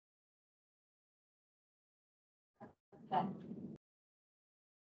It's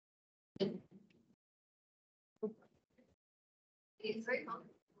very common.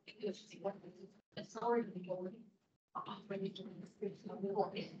 It's already going.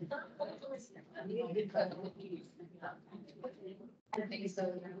 I think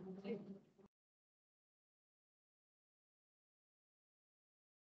so.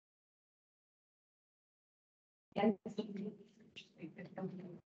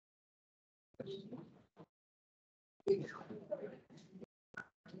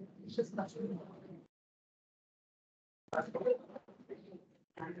 It's just not.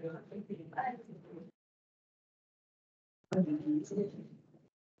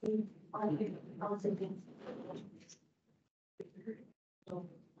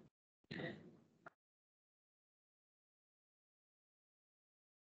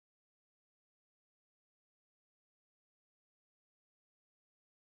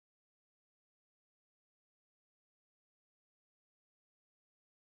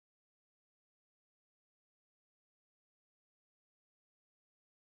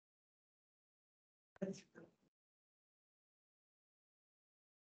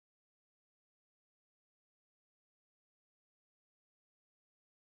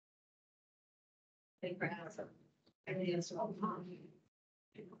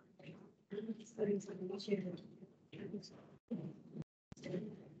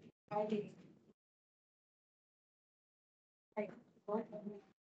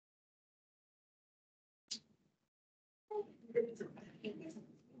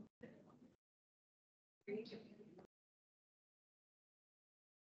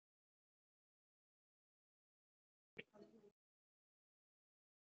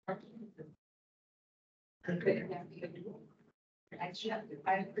 Actually,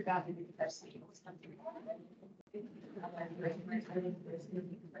 I forgot to do the best thing.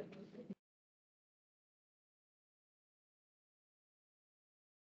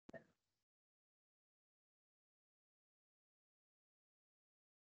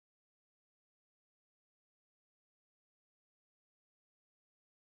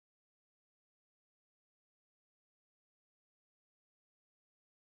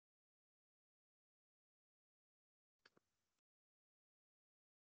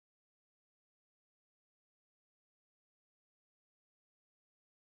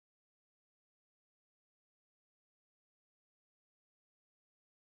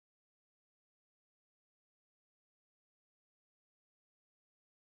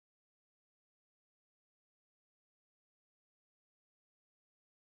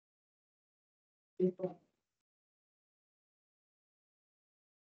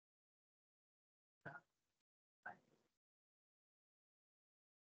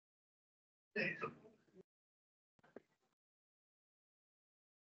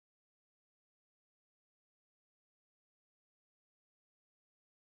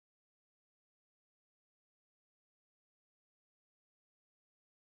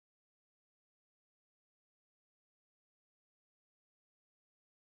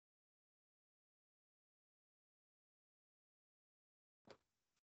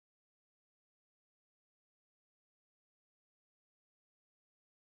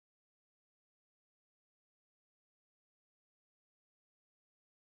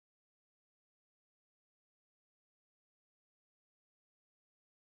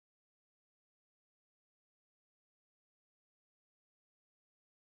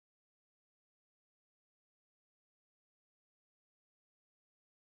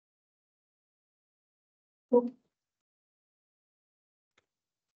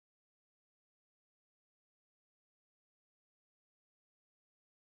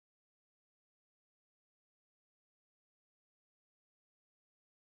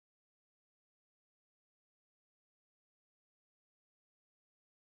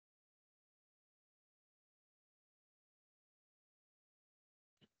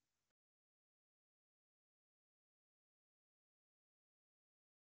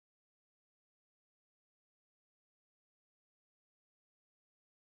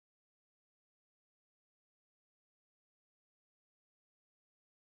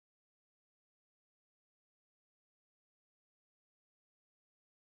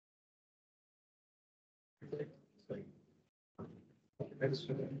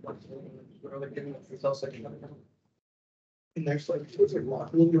 And there's like, it's like,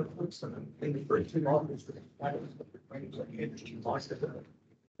 a little bit of books and the first two models. I was like, energy lost it.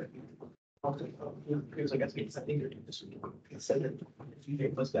 Because I guess it's, I think it's just, it said that a few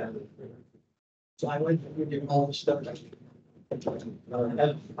days was that. So I went through doing all the stuff.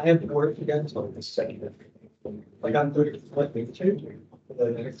 I have work again, so the second. Like I'm doing what they change.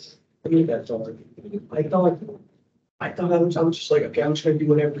 I mean, that's all. I thought I thought I was just like, okay, I'm just gonna do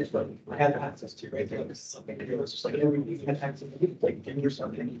whatever this one I have access to right there. This is something to do. It's just like every week I had access to, like, give me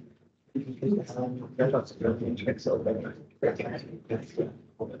something. That's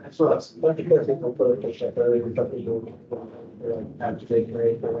what I was. I think I think I'll put a push up earlier, but they go, have to take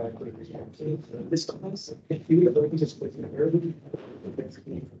grade or actually. This class, if you would just put in early.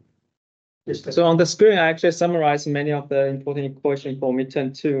 So on the screen, I actually summarized many of the important equations for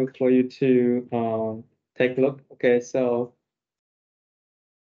midterm 2 for you to take a look. Okay, so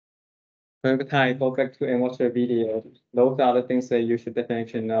every time go back to and watch the video. Those are the things that you should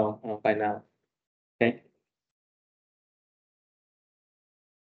definitely know by now. Okay.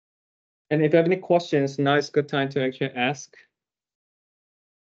 And if you have any questions, now is a good time to actually ask.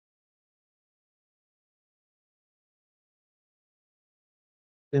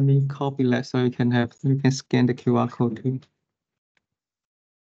 Let me copy that so you can scan the QR code too.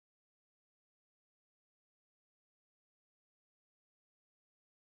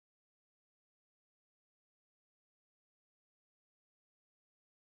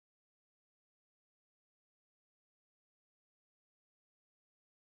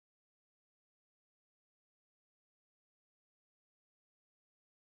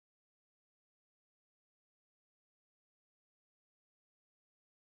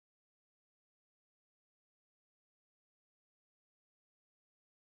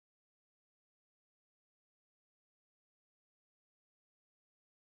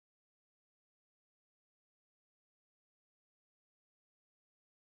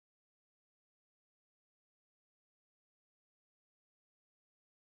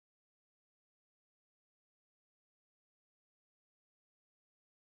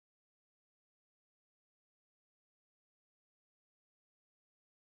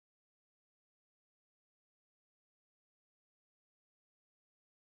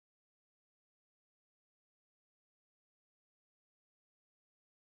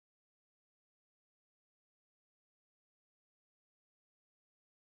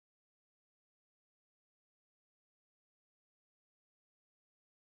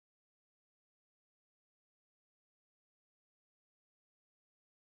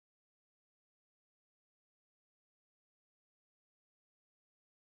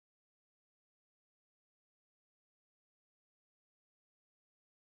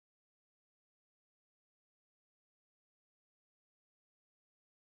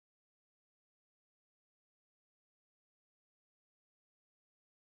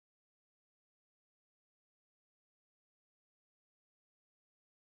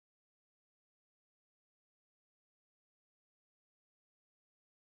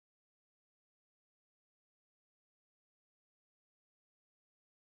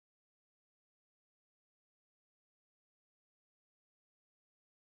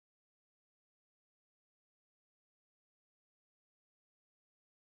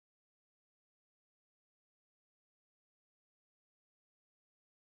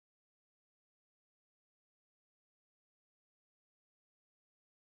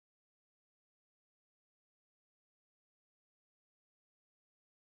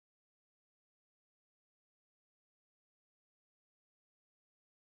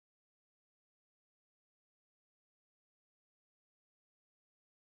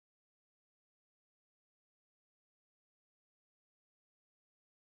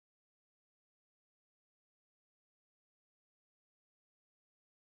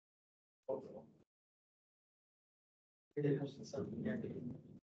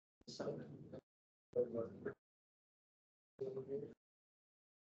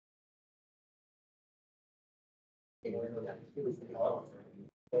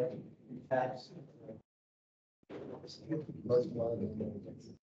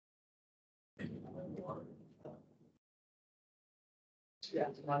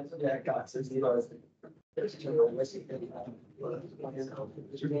 Yeah, God, since you know, there's general missing.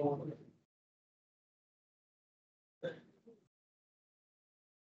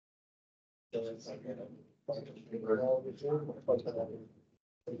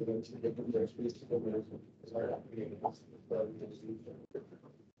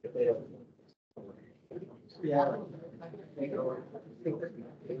 Yeah. Yeah.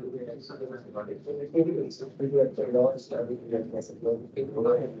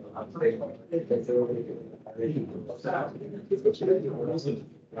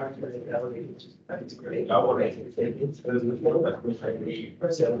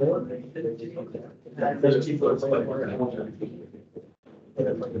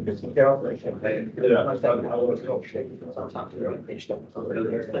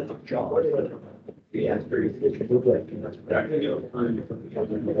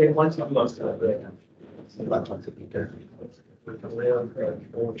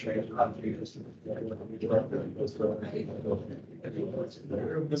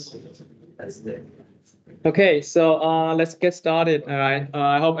 Okay, so let's get started. All right.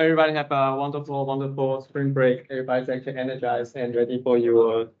 I hope everybody have a wonderful, wonderful spring break. Everybody's actually energized and ready for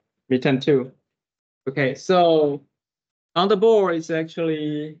your midterm too. Okay, so on the board is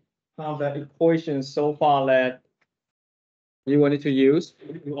actually the equations so far that you wanted to use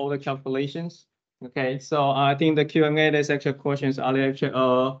to do all the calculations. Okay, so I think the Q&A there's actually questions are actually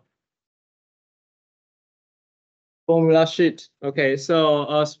formula sheet. Okay, so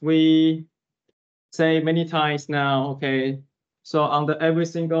as we say many times now, okay, so on the every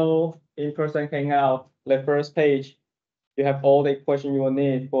single in-person hangout, the first page, you have all the equation you will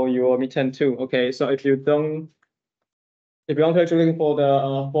need for your midterm too. Okay, so if you want to actually look for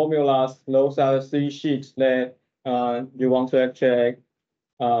the formulas, those are the 3 sheets that you want to actually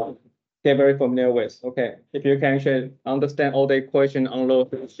get very familiar with. Okay, if you can actually understand all the equation on those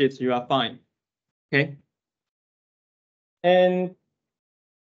 3 sheets, you are fine. Okay, and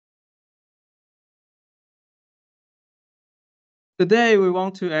today we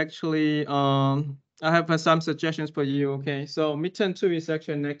want to actually I have some suggestions for you. Okay, so midterm 2 is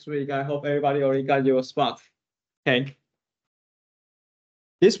actually next week. I hope everybody already got your spot. Okay.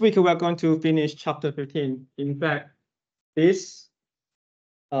 This week we are going to finish chapter 15. In fact, this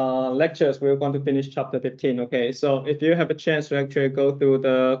lectures we're going to finish chapter 15. Okay, so if you have a chance to actually go through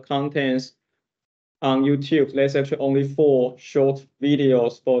the contents on YouTube, there's actually only 4 short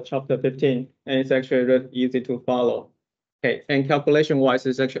videos for chapter 15, and it's actually really easy to follow. Okay, and calculation wise,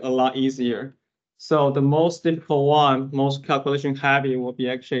 it's actually a lot easier. So the most difficult one, most calculation heavy will be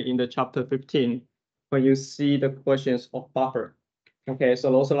actually in the chapter 15, when you see the questions of buffer. Okay,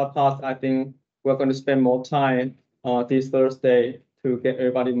 so those are the parts I think we're going to spend more time this Thursday to get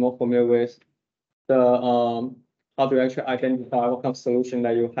everybody more familiar with the how to actually identify what kind of solution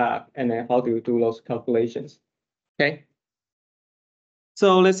that you have, and then how do you do those calculations. Okay.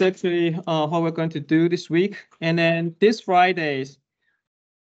 So let's actually what we're going to do this week, and then this Fridays.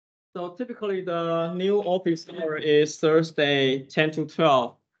 So typically the new office hour is Thursday 10 to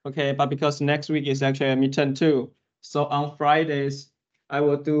 12. Okay, but because next week is actually a midterm too, so on Fridays I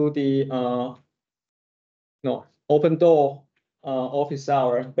will do the open door office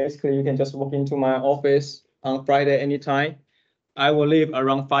hour. Basically, you can just walk into my office on Friday anytime. I will leave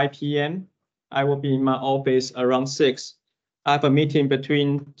around 5 p.m. I will be in my office around 6. I have a meeting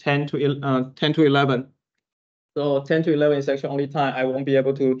between 10 to 11. So 10 to 11 is actually only time I won't be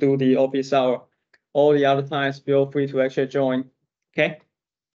able to do the office hour. All the other times, feel free to actually join. Okay.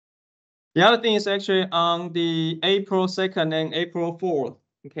 The other thing is actually on the April 2nd and April 4th.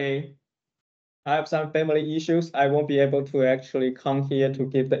 Okay. I have some family issues. I won't be able to actually come here to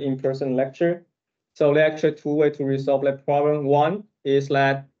give the in-person lecture. So there are actually 2 ways to resolve that problem. One is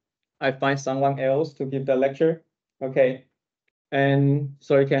that I find someone else to give the lecture. Okay. And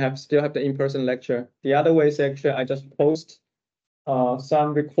so you can still have the in-person lecture. The other way is actually I just post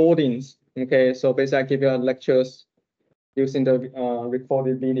some recordings. Okay. So basically I give you lectures using the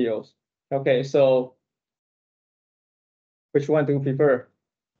recorded videos. Okay. So which one do you prefer?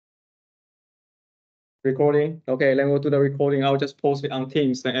 Recording. Okay, then we'll do the recording. I'll just post it on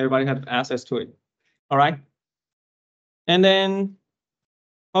Teams, then everybody has access to it. All right. And then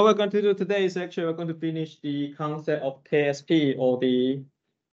what we're going to do today is actually we're going to finish the concept of KSP, or the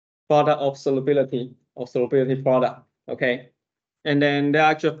product of solubility product. Okay. And then there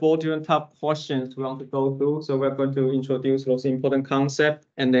are actually 4 different type questions we want to go through. So we're going to introduce those important concepts,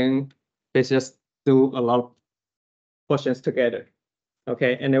 and then let's just do a lot of questions together.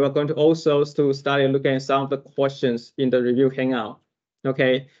 Okay, and then we're going to also start looking at some of the questions in the review hangout.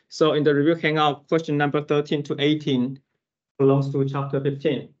 Okay, so in the review hangout, question number 13 to 18 belongs to chapter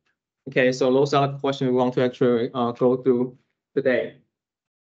 15. Okay, so those are the questions we want to actually go through today.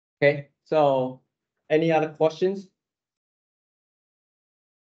 Okay, so any other questions?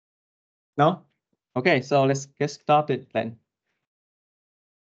 No? Okay, so let's get started then.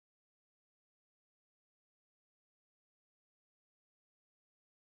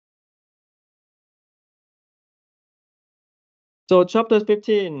 So chapter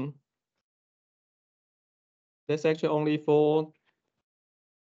 15, there's actually only 4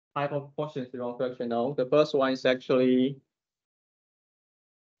 type of questions you want to actually know. The first one is actually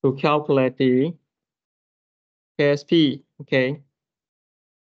to calculate the KSP. Okay.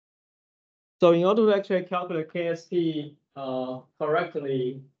 So in order to actually calculate KSP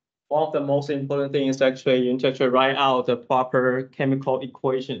correctly, one of the most important things is actually you need to actually write out the proper chemical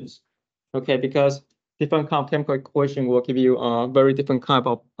equations. Okay, because different kind of chemical equation will give you a very different kind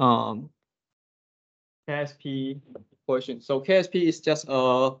of KSP equation. So KSP is just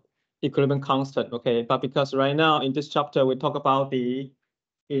a equilibrium constant, okay? But because right now in this chapter we talk about the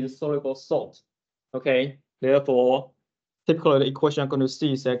insoluble salt, okay? Therefore, typically the equation I'm going to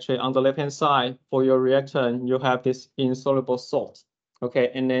see is actually on the left-hand side for your reactant, you have this insoluble salt,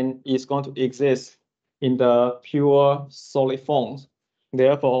 okay? And then it's going to exist in the pure solid forms.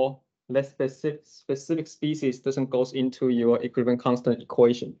 Therefore, that specific species doesn't go into your equilibrium constant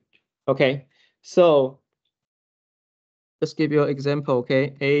equation, okay? So let's give you an example,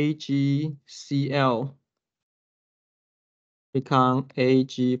 okay? AgCl become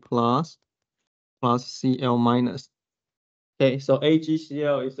Ag plus Cl minus. Okay, so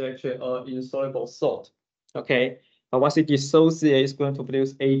AgCl is actually an insoluble salt. Okay, but once it dissociates, it's going to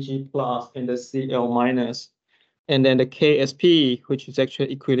produce Ag plus and the Cl minus. And then the KSP, which is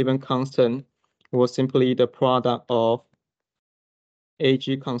actually equilibrium constant, was simply the product of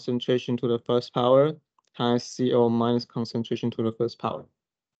Ag concentration to the first power times Cl minus concentration to the first power.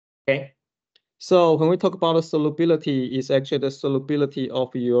 Okay, so when we talk about the solubility, it's actually the solubility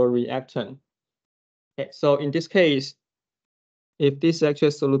of your reactant. Okay, so in this case, if this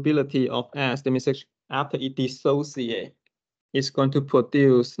actual solubility of S, that means after it dissociates, it's going to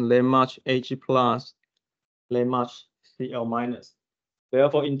produce that much Ag plus, that much Cl minus.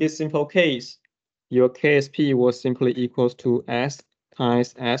 Therefore, in this simple case, your KSP was simply equals to S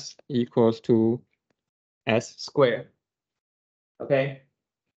times S equals to S squared. Okay.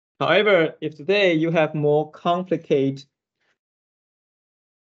 However, if today you have more complicated,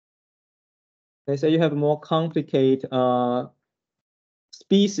 let's say you have more complicated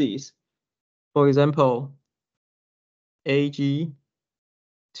species, for example,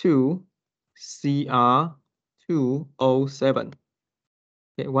 Ag2CR2O7.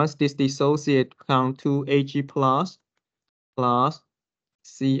 Okay, once this dissociate, become 2Ag plus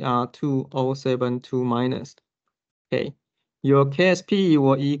Cr2O7 2 minus. Okay, your KSP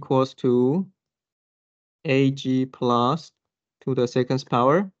will equals to Ag plus to the second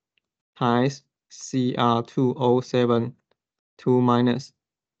power times Cr2O7 2 minus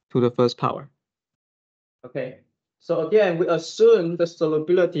to the first power. Okay, so again, we assume the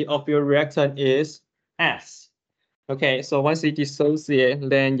solubility of your reactant is S. Okay, so once it dissociates,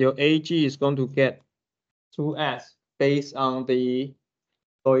 then your Ag is going to get 2S based on the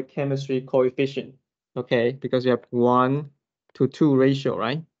stoichiometry coefficient. Okay, because you have 1 to 2 ratio,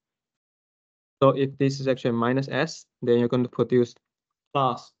 right? So if this is actually minus S, then you're going to produce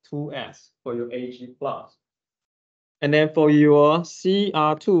plus 2S for your Ag plus. And then for your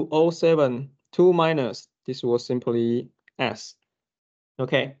Cr2O7 2 minus, this was simply S.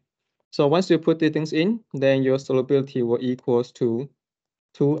 Okay, so once you put the things in, then your solubility will equals to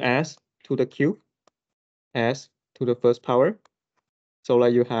 2S to the cube, S to the first power. So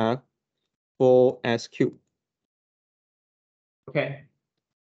like you have 4S cubed. Okay,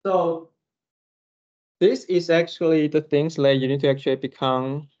 so this is actually the things that you need to actually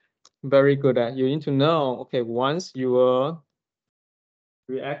become very good at. You need to know, okay, once your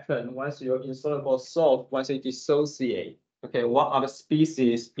reactant, once your insoluble salt, once it dissociate, okay, what other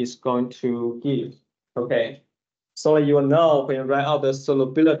species is going to give, okay? So you will know when you write out the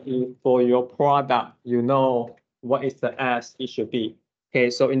solubility for your product, you know what is the S it should be. Okay,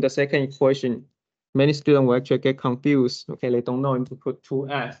 so in the second equation, many students will actually get confused. Okay, they don't know to put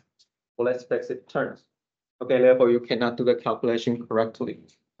 2S for less specific terms. Okay, therefore you cannot do the calculation correctly.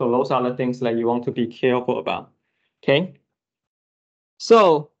 So those are the things that you want to be careful about. Okay.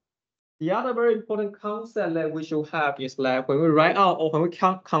 So the other very important concept that we should have is that when we write out or when we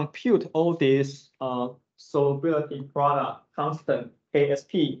compute all these solubility product constant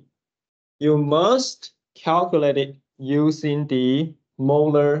KSP, you must calculate it using the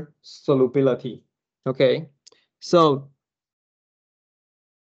molar solubility. Okay, so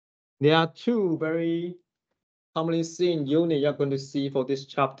there are two very commonly seen units you're going to see for this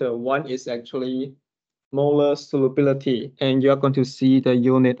chapter. One is actually molar solubility, and you're going to see the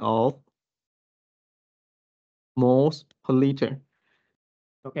unit of moles per liter.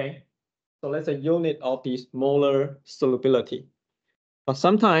 Okay, so that's a unit of this molar solubility. But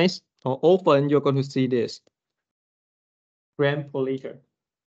sometimes or often you're going to see this gram per liter.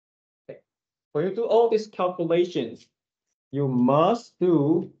 Okay. When you do all these calculations, you must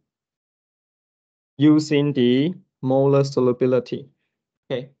do using the molar solubility.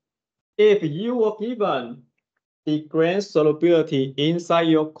 Okay, if you were given the gram solubility inside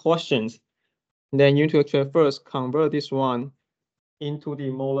your questions, then you need to actually first convert this one into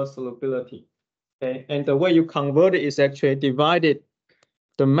the molar solubility. Okay, and the way you convert it is actually divided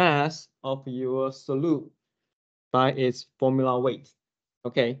the mass of your solute by its formula weight.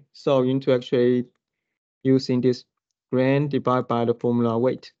 Okay, so you need to actually using this grain divided by the formula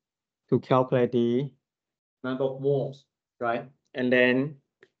weight to calculate the number of moles, right? And then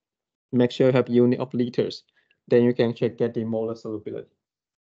make sure you have unit of liters. Then you can check get the molar solubility.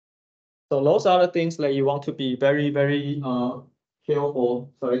 So those are the things that you want to be very, very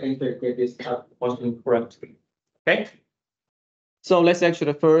careful so you can get this type of question correctly. Okay. So let's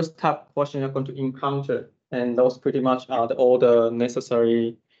actually the first type of question you're going to encounter, and those pretty much are all the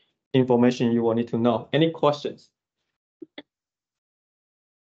necessary information you will need to know. Any questions?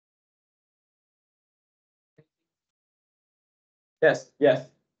 Yes, yes.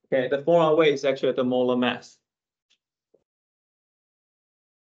 Okay, the formula weight is actually the molar mass.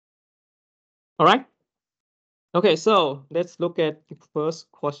 All right. Okay, so let's look at the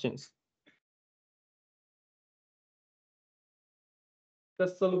first questions. The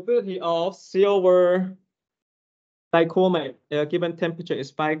solubility of silver dichromate at a given temperature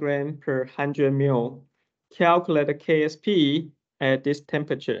is 5 grams per 100 ml. Calculate the KSP at this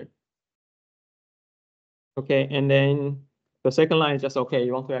temperature. Okay, and then the second line is just okay.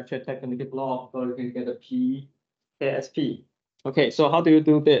 You want to actually take the negative log so you can get a P KSP. Okay, so how do you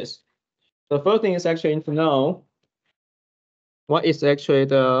do this? The first thing is actually to know what is actually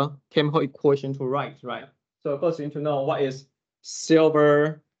the chemical equation to write, right? So first you need to know what is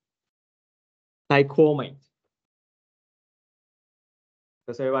silver dichromate.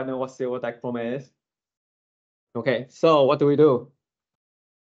 Does everyone know what silver dichromate is? Okay, so what do we do?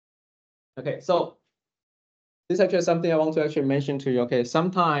 Okay, so this is actually something I want to actually mention to you. Okay,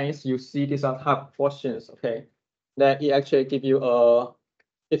 sometimes you see these are type of questions, okay, that it actually give you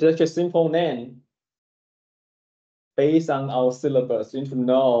it's actually a simple name based on our syllabus. You need to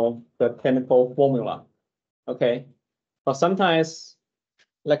know the chemical formula, okay? But sometimes,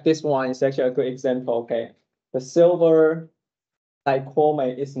 like this one is actually a good example, okay? The silver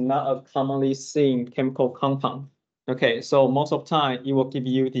dichromate is not a commonly seen chemical compound, okay? So most of the time, it will give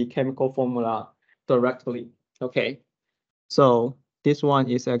you the chemical formula directly, okay? So this one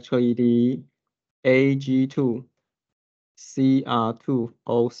is actually the Ag2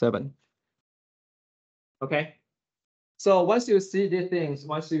 Cr2O7. Okay. So once you see these things,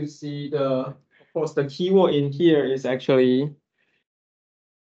 once you see of course, the keyword in here is actually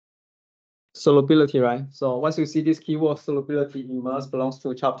solubility, right? So once you see this keyword solubility, it must belongs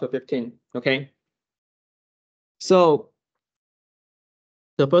to chapter 15. Okay. So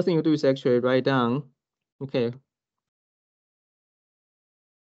the first thing you do is actually write down, okay.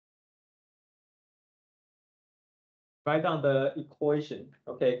 Write down the equation.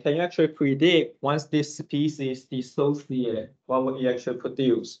 Okay, can you actually predict once this species dissociate, what will it actually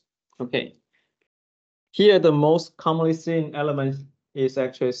produce? Okay. Here, the most commonly seen element is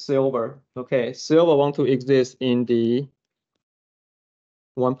actually silver. Okay, silver want to exist in the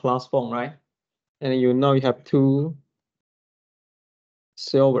 1+ form, right? And you know you have 2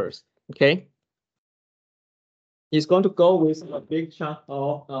 silvers. Okay. It's going to go with a big chunk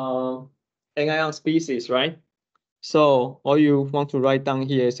of anion species, right? So all you want to write down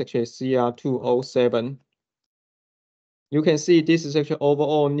here is actually Cr2O7. You can see this is actually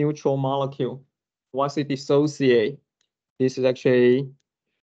overall neutral molecule. Once it dissociate, this is actually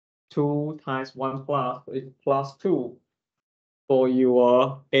 2 times 1 plus, it's +2 for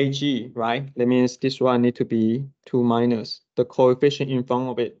your Ag, right? That means this one need to be 2 minus. The coefficient in front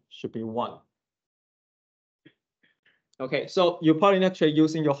of it should be 1. Okay, so you're probably actually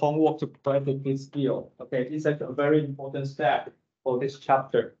using your homework to practice this skill. Okay, this is a very important step for this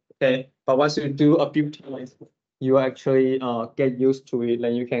chapter. Okay, but once you do a few times, you actually get used to it,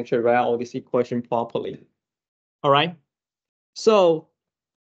 and you can actually write all this equation properly. All right. So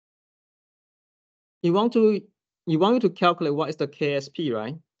you want to calculate what is the KSP,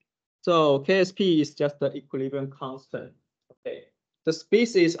 right? So KSP is just the equilibrium constant. Okay. The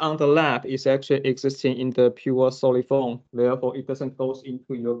species on the left is actually existing in the pure solid form. Therefore, it doesn't go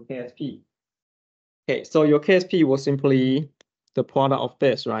into your KSP. Okay, so your KSP was simply the product of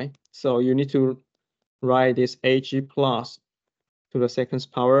this, right? So you need to write this Ag plus to the second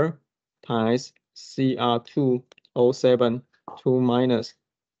power times Cr2O7 2 minus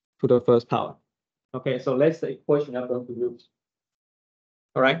to the first power. Okay, so that's the equation I'm going to use.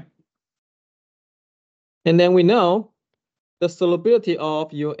 All right. And then we know the solubility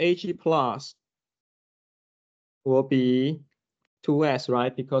of your Ag plus will be 2s,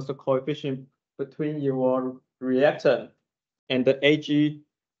 right? Because the coefficient between your reactant and the Ag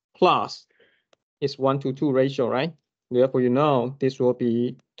plus is 1:2 ratio, right? Therefore, you know this will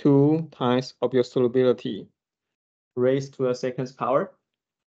be 2 times of your solubility raised to the second power.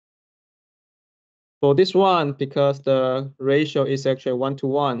 For this one, because the ratio is actually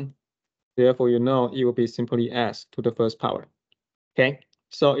 1:1, Therefore, you know it will be simply s to the first power. Okay,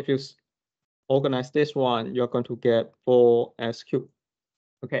 so if you organize this one, you're going to get 4s cubed.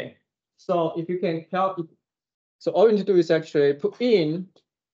 Okay, so if you can help, so all you need to do is actually put in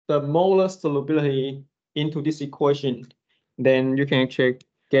the molar solubility into this equation. Then you can actually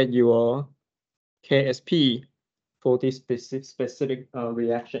get your KSP for this specific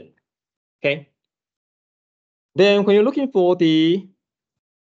reaction. Okay. Then when you're looking for the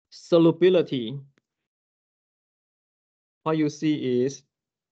solubility, what you see is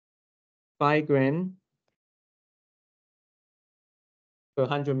 5 gram per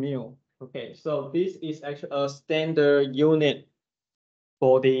 100 ml. Okay, so this is actually a standard unit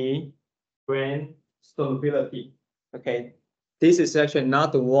for the gram solubility. Okay, this is actually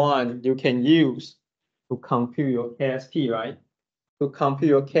not the one you can use to compute your KSP, right? To compute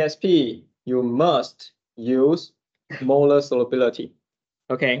your KSP, you must use molar solubility.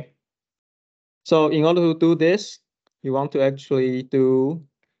 Okay, so in order to do this, you want to actually do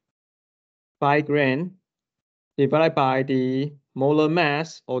 5 gram divided by the molar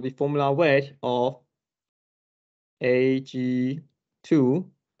mass or the formula weight of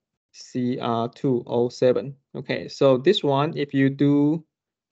Ag2Cr2O7. Okay, so this one, if you do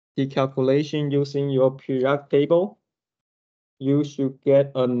the calculation using your periodic table, you should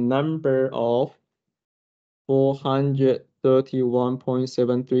get a number of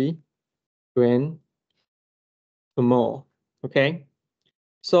 431.73 gram per mole. Okay,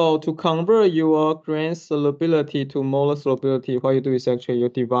 so to convert your gram solubility to molar solubility, what you do is actually you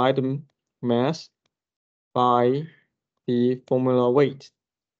divide the mass by the formula weight.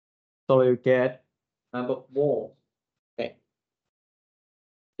 So you get number of moles. Okay.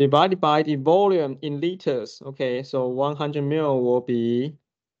 Divided by the volume in liters. Okay, so 100 ml will be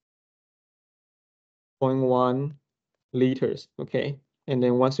 0.1 liters. Okay, and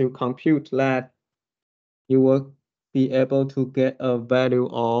then once you compute that, you will be able to get a value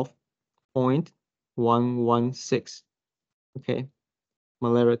of 0.116. Okay,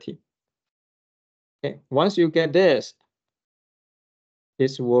 molarity. Okay, once you get this,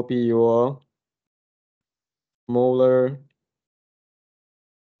 this will be your molar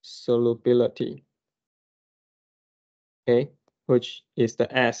solubility. Okay, which is the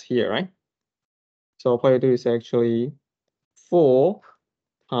S here, right? So what you do is actually 4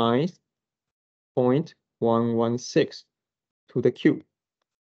 times 0.116 to the cube.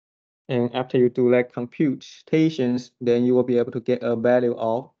 And after you do that computations, then you will be able to get a value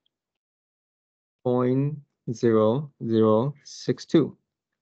of 0.0062.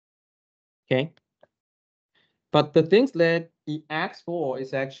 Okay. But the things that it asks for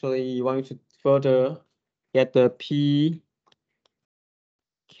is actually you want to further get the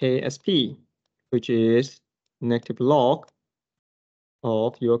PKSP, which is negative log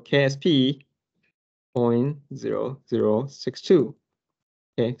of your KSP 0.0062.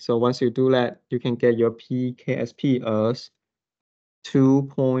 Okay, so once you do that, you can get your PKSP as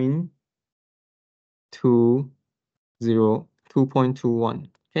 2.21.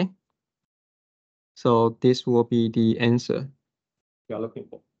 Okay, so this will be the answer you're looking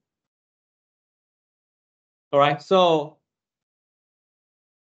for. All right, so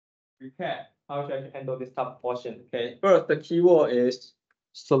recap, how should I handle this type of question? Okay, first, the keyword is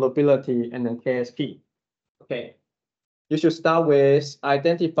solubility and then KSP. Okay, you should start with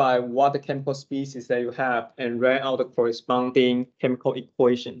identify what the chemical species that you have and write out the corresponding chemical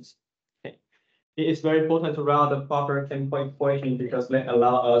equations. Okay, it is very important to write out the proper chemical equation because they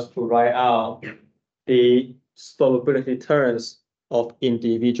allow us to write out the solubility terms of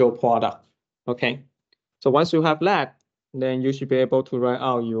individual product. Okay, so once you have that, then you should be able to write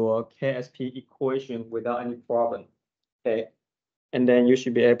out your KSP equation without any problem. Okay, and then you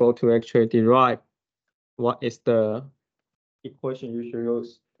should be able to actually derive what is the equation you should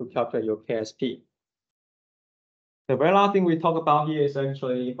use to calculate your KSP. The very last thing we talk about here is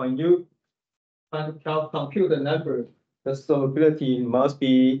actually when you try to compute the number, the solubility must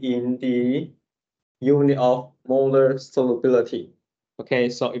be in the unit of molar solubility. Okay,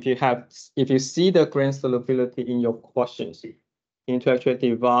 so if you see the gram solubility in your questions, you need to actually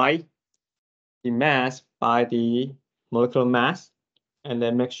divide the mass by the molecular mass, and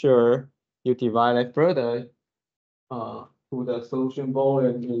then make sure you divide it further to the solution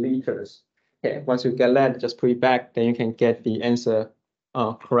volume in liters. Okay, once you get that, just put it back, then you can get the answer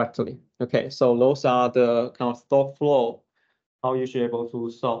correctly. Okay, so those are the kind of thought flow, how you should be able to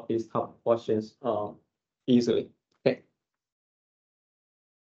solve these type of questions easily. Okay.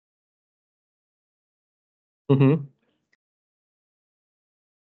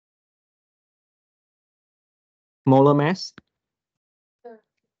 Molar mass.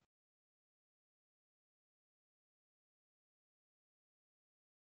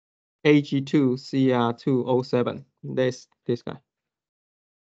 Ag2Cr2O7. This guy.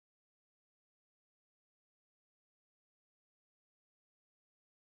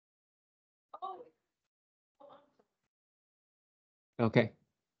 Okay.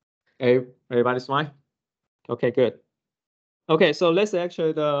 Everybody's fine? Okay, good. Okay, so let's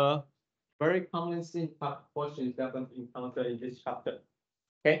actually the very common questions that we encounter in this chapter.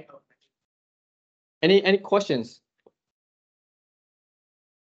 Okay. Any questions?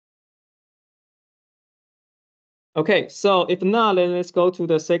 Okay, so if not, then let's go to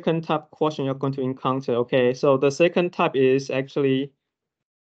the second type question you're going to encounter. Okay, so the second type is actually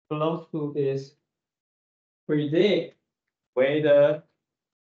close to this predict whether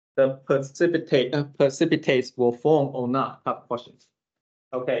the precipitates will form or not type questions.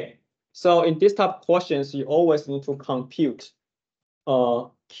 Okay, so in this type of questions, you always need to compute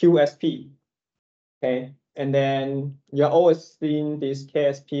QSP. Okay, and then you're always seeing these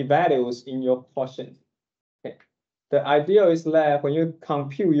KSP values in your question. Okay, the idea is that when you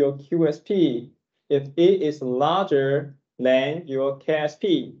compute your QSP, if it is larger than your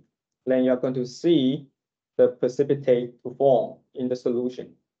KSP, then you're going to see the precipitate to form in the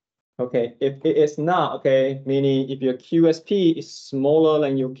solution. Okay, if it is not, okay, meaning if your QSP is smaller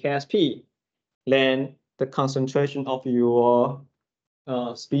than your KSP, then the concentration of your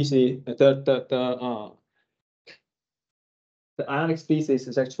species, the ionic species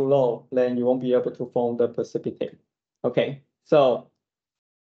is actually low, then you won't be able to form the precipitate. Okay, so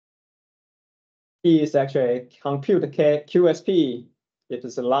P is actually compute the QSP. If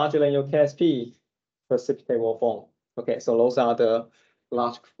it's larger than your KSP, precipitate will form. Okay, so those are the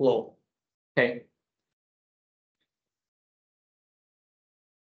large flow. Okay.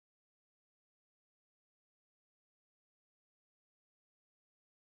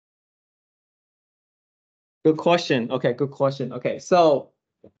 Good question. Okay, good question. Okay, so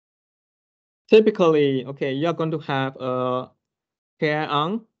typically, okay, you're going to have a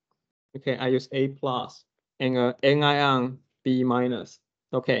Ki-ion. Okay, I use A plus and a Ni-ion B minus.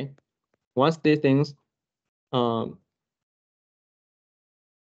 Okay, once these things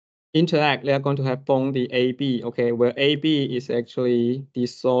interact, they are going to have formed the AB. Okay, where AB is actually the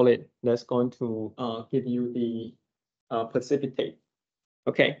solid that's going to give you the precipitate.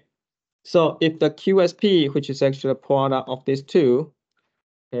 Okay, so if the QSP, which is actually a product of these two,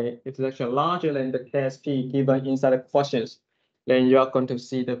 okay, if it's actually larger than the KSP given inside the questions, then you are going to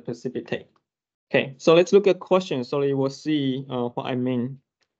see the precipitate. Okay, so let's look at questions so you will see what I mean.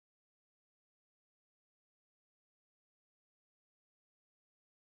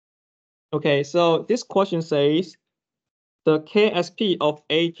 Okay, so this question says the KSP of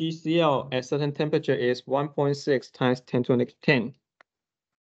AgCl at certain temperature is 1.6 times 10 to the negative 10.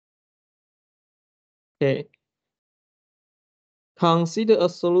 Okay. Consider a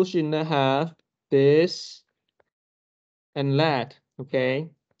solution that have this and that, okay?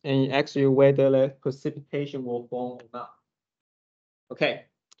 And it asks you whether the precipitation will form or not. Okay.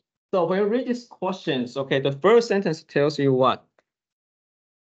 So when you read these questions, okay, the first sentence tells you what?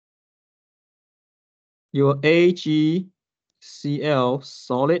 Your AgCl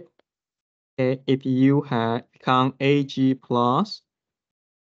solid, okay, if you have count Ag plus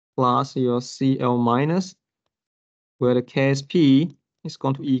your Cl minus, where the KSP is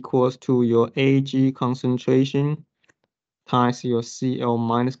going to equals to your Ag concentration times your Cl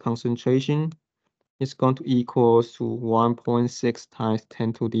minus concentration is going to equals to 1.6 times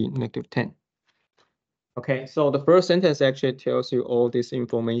 10 to the negative 10. Okay, so the first sentence actually tells you all this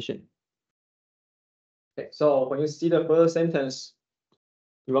information. Okay, so when you see the first sentence,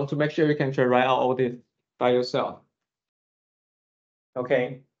 you want to make sure you can write out all this by yourself.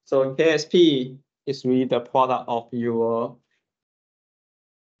 Okay, so KSP is really the product of your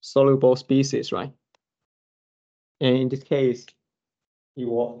soluble species, right? And in this case, it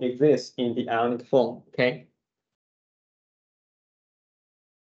will exist in the ionic form, okay?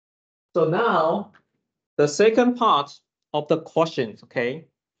 So now, the second part of the questions, okay?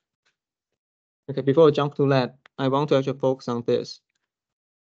 Okay, before we jump to that, I want to actually focus on this.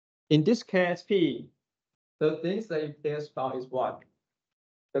 In this KSP, the things that you care about is what?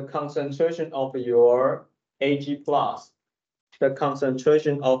 The concentration of your Ag plus, the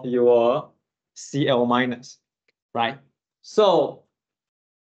concentration of your Cl minus, right? So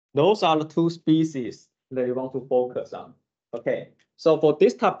those are the two species that you want to focus on. Okay, so for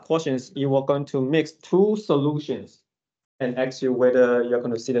this type of questions, you are going to mix two solutions and ask you whether you're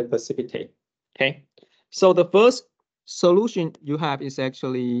going to see the precipitate. Okay, so the first solution you have is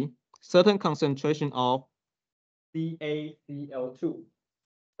actually certain concentration of CaCl2,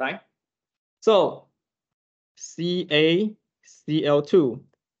 right? So CaCl2,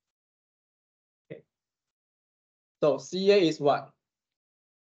 So Ca is what?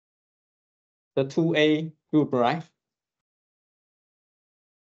 The 2A group, right?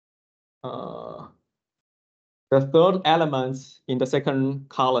 The third element in the second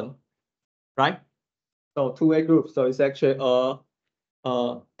column, right? So 2A group, so it's actually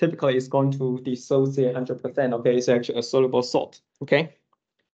typically it's going to dissociate 100%. Okay, it's actually a soluble salt. Okay,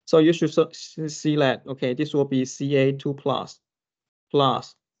 so you should see that. Okay, this will be Ca2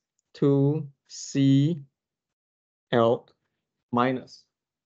 plus 2Cl minus.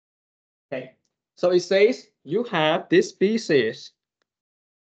 Okay, so it says you have this species.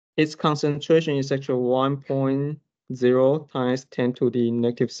 Its concentration is actually 1.0 times 10 to the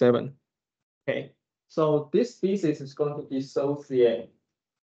negative 7. Okay, so this species is going to dissociate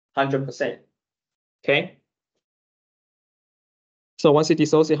 100%. Okay. So once it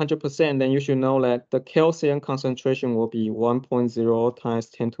dissociates 100%, then you should know that the calcium concentration will be 1.0 times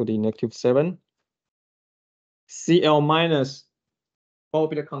 10 to the negative 7. Cl minus, what will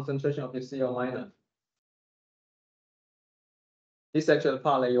be the concentration of the Cl minus? This is actually the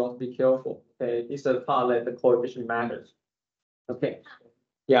part that you want to be careful. Okay, this is the part that the coefficient matters. Okay.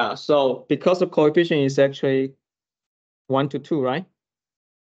 Yeah, so because the coefficient is actually 1 to 2, right?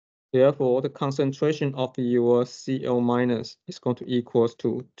 Therefore, the concentration of your Cl minus is going to equals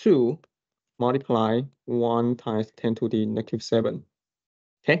to 2 multiply 1 times 10 to the negative 7.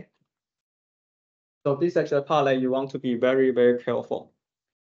 Okay. So this is actually a part that you want to be very, very careful.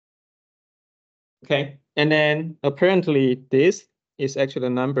 Okay. And then apparently this is actually the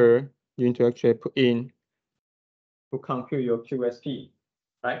number you need to actually put in to compute your QSP,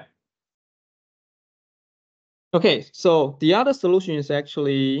 right? Okay, so the other solution is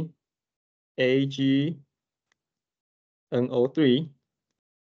actually AgNO3.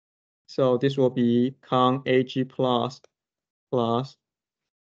 So this will become Ag plus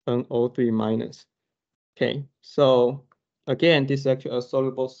NO3 minus. Okay, so again, this is actually a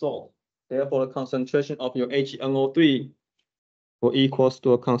soluble salt. Therefore, the concentration of your AgNO3 will equals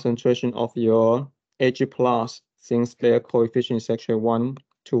to a concentration of your Ag plus, since their coefficient is actually 1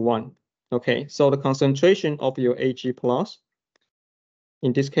 to 1. Okay, so the concentration of your Ag plus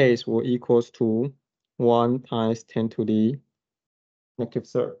in this case will equals to 1 times 10 to the negative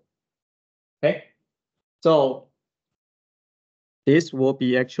 3rd. Okay, so this will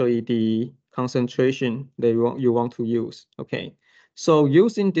be actually the concentration that you want to use. Okay, so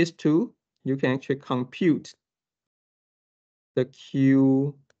using this two, you can actually compute the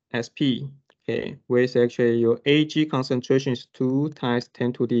QSP. Okay, where is actually your Ag concentration is 2 times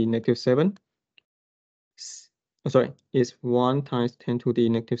 10 to the negative 7. Sorry, it's 1 times 10 to the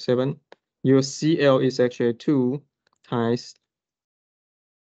negative 7. Your Cl is actually 2 times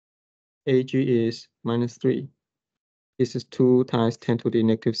Ag is minus 3. This is 2 times 10 to the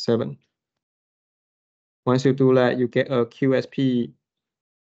negative 7. Once you do that, you get a QSP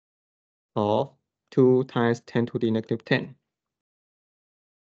of 2 times 10 to the negative 10.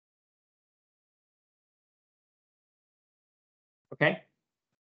 Okay.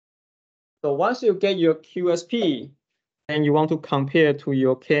 So once you get your QSP, and you want to compare to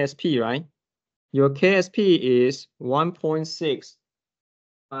your KSP, right? Your KSP is 1.6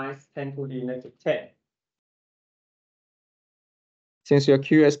 times 10 to the negative 10. Since your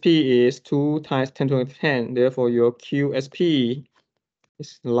QSP is 2 times 10 to the negative 10, therefore your QSP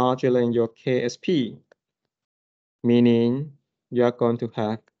is larger than your KSP, meaning you are going to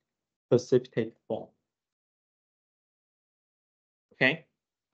have precipitate form. Okay.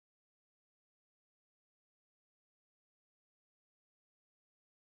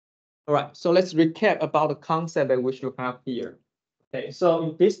 All right, so let's recap about the concept that we should have here. Okay, so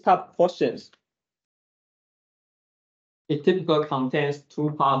in this type of questions, it typically contains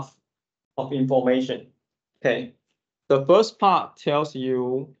two parts of information. Okay, the first part tells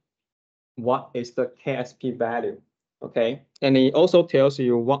you what is the KSP value. Okay, and it also tells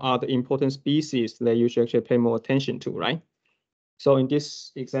you what are the important species that you should actually pay more attention to, right? So in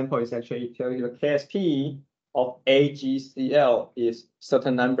this example, it's actually telling you the KSP of AgCl is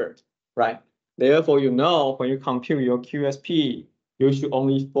certain number, right? Therefore, you know when you compute your QSP, you should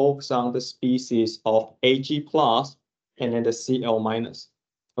only focus on the species of Ag plus and then the Cl minus.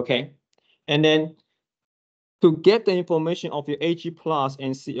 Okay, and then to get the information of your Ag plus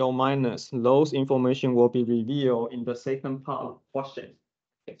and Cl minus, those information will be revealed in the second part of the question.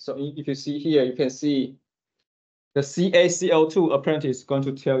 Okay, so if you see here, you can see the CaCl2 apparently is going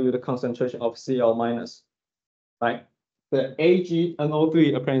to tell you the concentration of Cl minus, right? The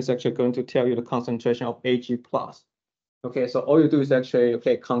AgNO3 apparently is actually going to tell you the concentration of Ag plus. Okay, so all you do is actually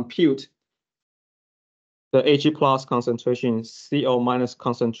compute the Ag plus concentration, Cl minus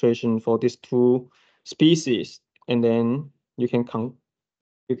concentration for these two species, and then you can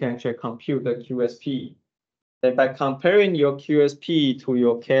actually compute the QSP. Then by comparing your QSP to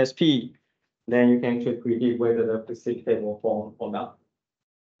your KSP, then you can actually predict whether the precipitate will form or not.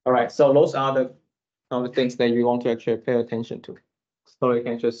 All right, so those are the things that you want to actually pay attention to. So you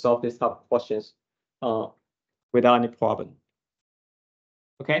can just solve these type of questions without any problem.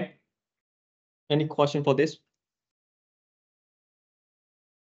 Okay. Any question for this?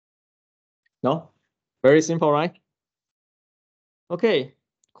 No? Very simple, right? Okay.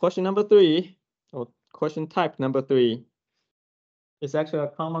 Question number 3, or question type number 3, is actually a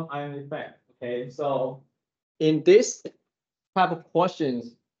common ion effect. Okay, so in this type of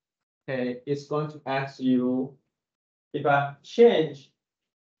questions, okay, it's going to ask you if I change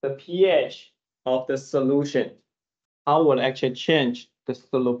the pH of the solution, how will I actually change the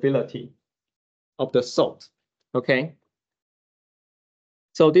solubility of the salt? Okay.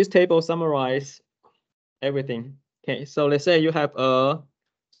 So this table summarizes everything. Okay, so let's say you have a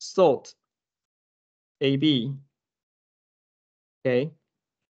salt AB. Okay,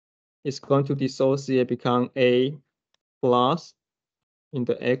 it's going to dissociate, become A plus in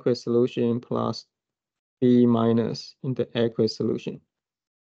the aqueous solution plus B minus in the aqueous solution.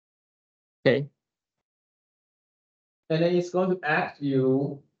 Okay. And then it's going to ask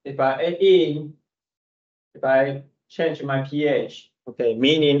you if I change my pH, okay,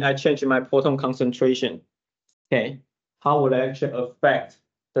 meaning I change my proton concentration, okay, how will it actually affect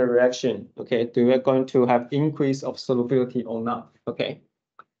the reaction? Okay, do we going to have increase of solubility or not? Okay,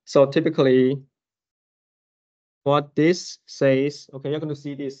 so typically what this says, okay, you're going to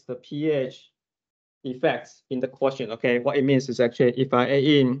see this, the pH effects in the question. Okay, what it means is actually if I add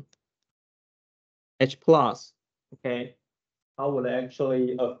in H plus, okay, how will it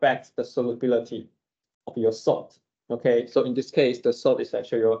actually affect the solubility of your salt? Okay, so in this case, the salt is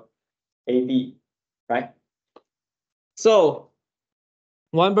actually your AB, right? So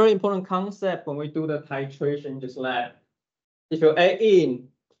one very important concept when we do the titration in this lab, if you add in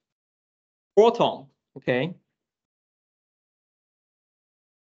proton, okay,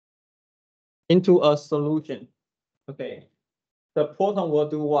 into a solution, okay, the proton will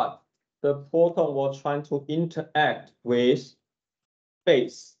do what? The proton will try to interact with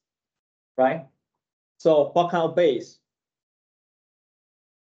base, right? So what kind of base?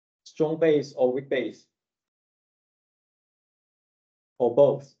 Strong base or weak base? Or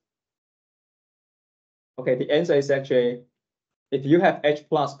both? Okay, the answer is actually, if you have H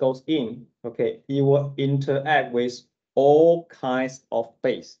plus goes in, okay, it will interact with all kinds of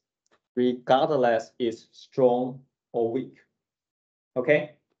base, regardless is strong or weak.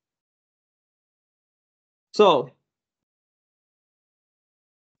 Okay. So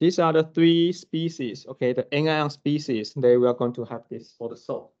these are the 3 species. Okay, the anion species. They are going to have this for the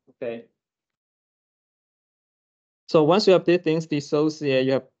salt. Okay. So once you have these things dissociate,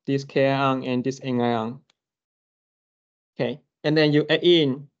 you have this cation and this anion. Okay, and then you add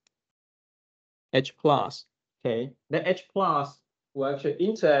in H plus. Okay, the H plus will actually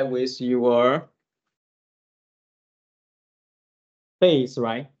interact with your base,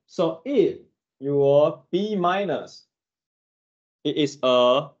 right? So if your B minus, it is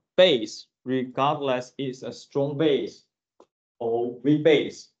a base, regardless it's a strong base or weak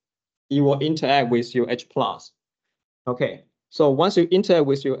base, it will interact with your H plus. Okay, so once you interact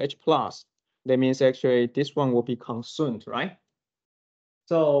with your H plus, that means actually this one will be consumed, right?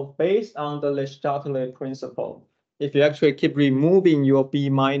 So based on the Le Chatelet principle, if you actually keep removing your B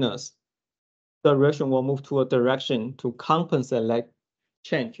minus, the reaction will move to a direction to compensate that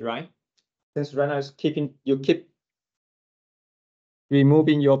change, right? Since right now you keep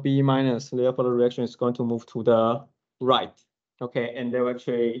removing your B minus, therefore the reaction is going to move to the right. Okay, and that will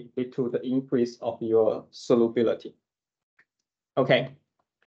actually lead to the increase of your solubility. Okay,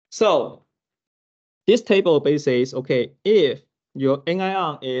 so this table basically says, okay, if your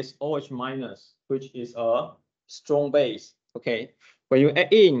anion is OH minus, which is a strong base, okay, when you add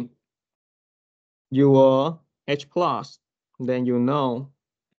in your H plus, then you know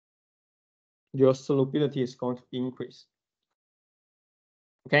your solubility is going to increase.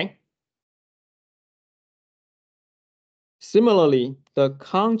 Okay. Similarly, the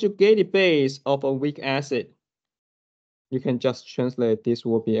conjugated base of a weak acid, you can just translate this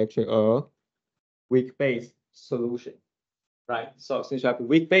will be actually a weak base solution, right? So since you have a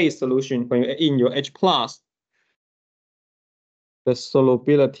weak base solution, when you add in your H plus, the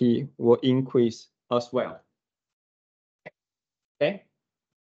solubility will increase as well. Okay.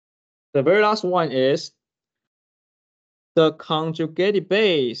 The very last one is the conjugated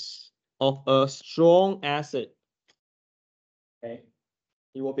base of a strong acid. Okay,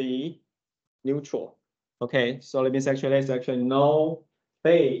 it will be neutral. Okay, so it means actually there's actually no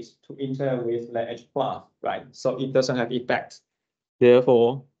base to interact with the H plus, right? So it doesn't have effect.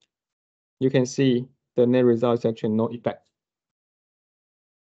 Therefore, you can see the net result is actually no effect.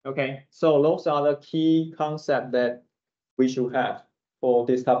 Okay, so those are the key concepts that we should have for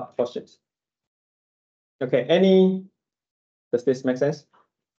this type of questions. Okay, does this make sense?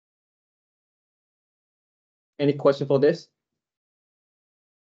 Any question for this?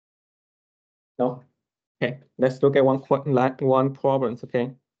 No? Okay, let's look at one problem,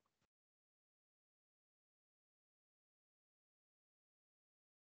 okay?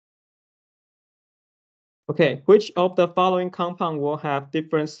 Okay, which of the following compound will have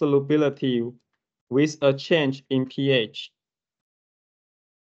different solubility with a change in pH?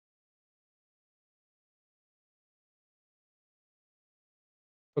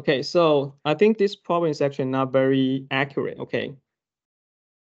 Okay, so I think this problem is actually not very accurate, okay?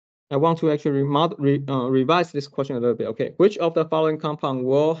 I want to actually revise this question a little bit, okay? Which of the following compound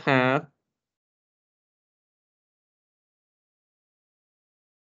will have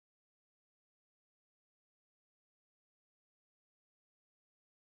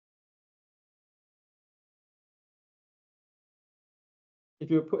if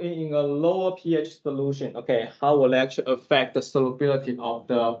you put it in a lower pH solution, okay, how will it actually affect the solubility of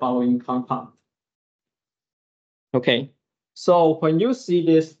the following compound? Okay, so when you see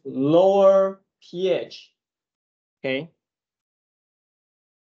this lower pH, okay,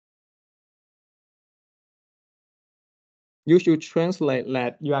 you should translate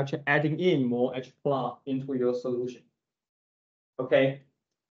that you're actually adding in more H plus into your solution. Okay,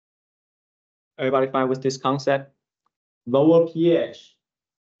 everybody fine with this concept? Lower pH,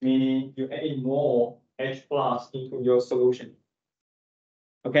 meaning you add in more H plus into your solution.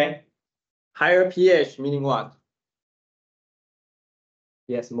 Okay, higher pH meaning what?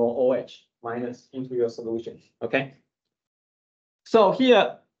 Yes, more OH minus into your solution. Okay, so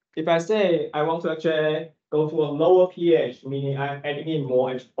here, if I say I want to actually go to a lower pH, meaning I'm adding in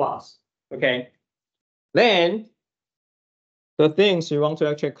more H plus, okay, then the things you want to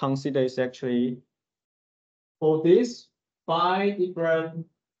actually consider is actually for these 5 different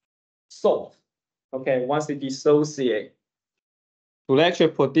salts, okay, once they dissociate, to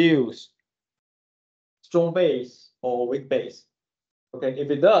actually produce strong base or weak base. Okay,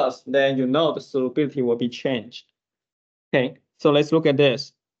 if it does, then you know the solubility will be changed. Okay, so let's look at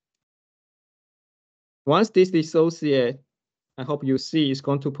this. Once this dissociate, I hope you see it's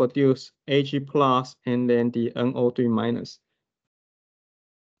going to produce Ag plus and then the NO3 minus.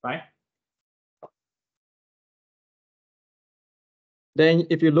 Right? Then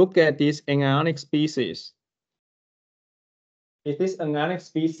if you look at this anionic species, is this anionic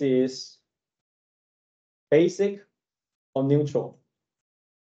species basic or neutral?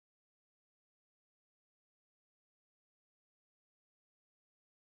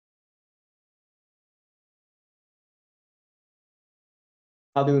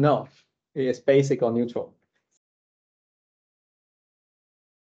 How do you know it is basic or neutral?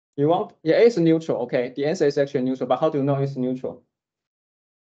 You want, yeah, it's neutral. Okay, the answer is actually neutral, but how do you know it's neutral?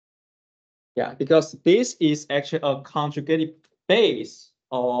 Yeah, because this is actually a conjugated base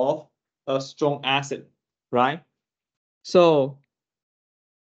of a strong acid, right? So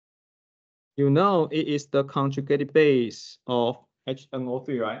you know it is the conjugated base of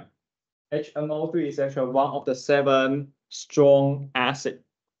HNO3, right? HNO3 is actually one of the 7 strong acid,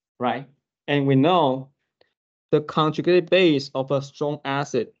 right? And we know the conjugated base of a strong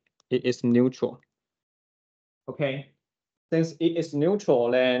acid, it is neutral. Okay, since it is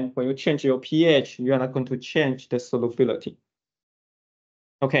neutral, then when you change your pH, you are not going to change the solubility.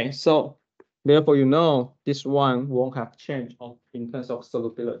 Okay, so therefore, you know this one won't have change in terms of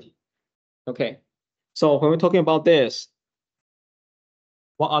solubility. Okay, so when we're talking about this,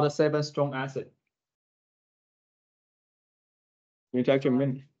 what are the 7 strong acids? You need to actually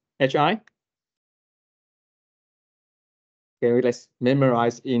remember HI. Okay, let's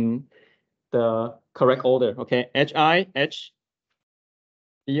memorize in the correct order. Okay, HI, H,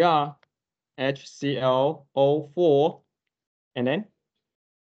 Br, HClO4, and then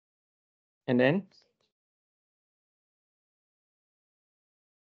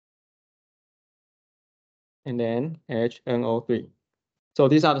HNO3. So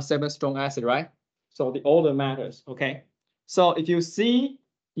these are the 7 strong acids, right? So the order matters. Okay. So if you see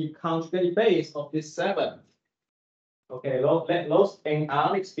the conjugated base of this 7, okay, those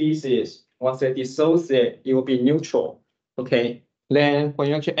anionic species, once they dissociate, it will be neutral. Okay. Then when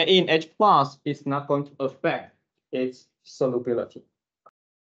you actually add in H plus, it's not going to affect its solubility.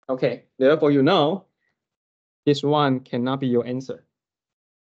 Okay. Therefore, you know this one cannot be your answer.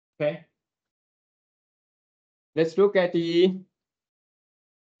 Okay. Let's look at the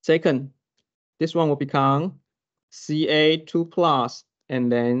second. This one will become Ca2 plus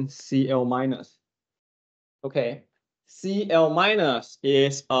and then Cl minus. Okay, Cl minus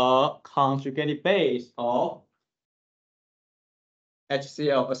is a conjugated base of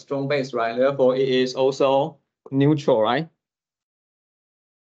HCl, a strong base, right? Therefore, it is also neutral, right?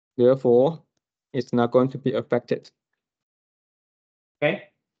 Therefore, it's not going to be affected. Okay.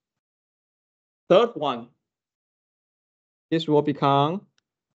 Third one, this will become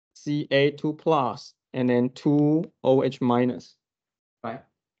Ca2 plus and then 2OH minus, right?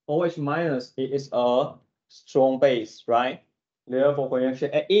 OH minus is a strong base, right? Therefore, when you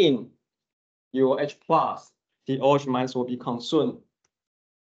actually add in your H plus, the OH minus will be consumed.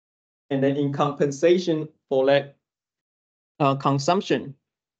 And then in compensation for that consumption,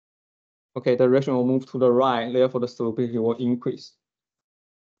 okay, the reaction will move to the right, therefore the solubility will increase.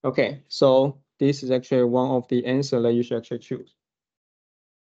 Okay, so this is actually one of the answers that you should actually choose.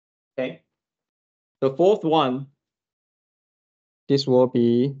 Okay, the fourth one, this will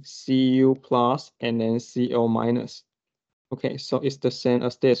be Cu plus and then Cl minus. Okay, so it's the same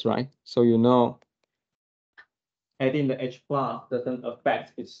as this, right? So you know, adding the H plus doesn't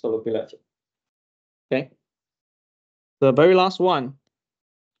affect its solubility. Okay, the very last one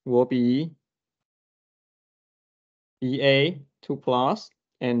will be Ba2 plus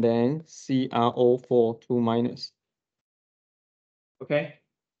and then CrO4 2 minus. Okay.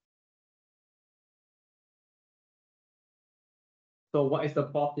 So what is the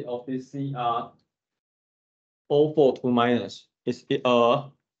property of this CrO4 2 minus? Is it a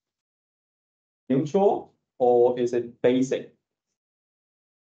neutral or is it basic?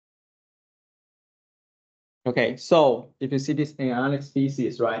 Okay, so if you see this anionic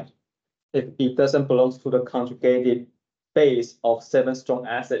species, right? If it doesn't belong to the conjugated base of 7 strong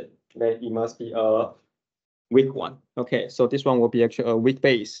acid, then it must be a weak one. Okay, so this one will be actually a weak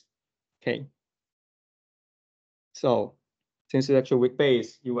base. Okay. So since it's actually weak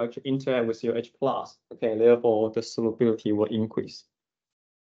base, you will actually interact with your H plus. Okay, therefore the solubility will increase.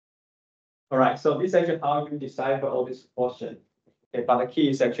 All right, so this is actually how you decipher all this question. Okay, but the key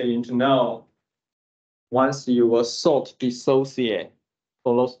is actually you need to know once you will sort dissociate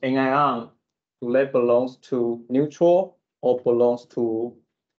for those anion, do that belongs to neutral or belongs to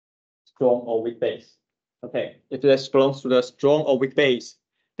strong or weak base. Okay, if that belongs to the strong or weak base,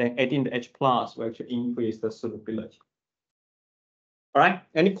 then adding the H plus will actually increase the solubility. All right,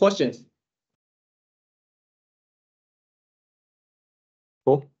 any questions?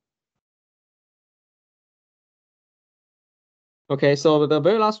 Cool. Okay, so the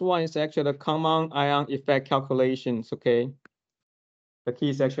very last one is actually the common ion effect calculations. Okay, the key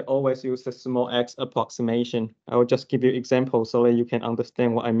is actually always use the small x approximation. I will just give you examples so that you can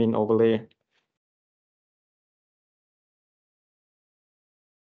understand what I mean over there.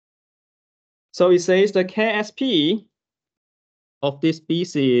 So it says the KSP of this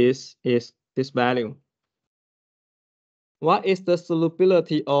species is this value. What is the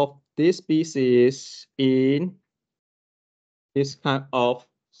solubility of this species in this kind of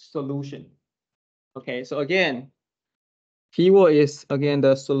solution? Okay, so again, keyword is again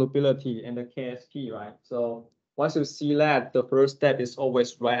the solubility and the KSP, right? So once you see that, the first step is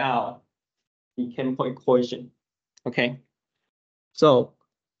always write out the chemical equation. Okay, so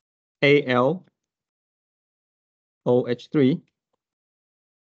AlOH3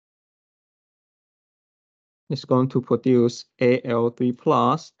 is going to produce Al3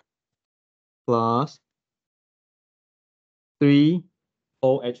 plus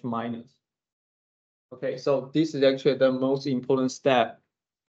 3OH minus. Okay, so this is actually the most important step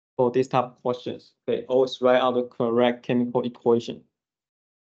for this type of questions. Okay, always write out the correct chemical equation.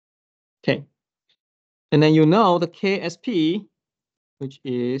 Okay, and then you know the KSP, which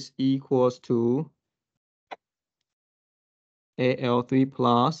is equals to Al3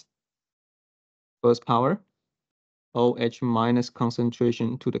 plus first power OH minus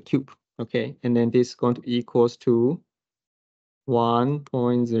concentration to the cube. Okay, and then this is going to equals to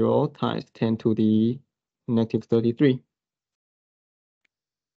 1.0 times 10 to the negative 33.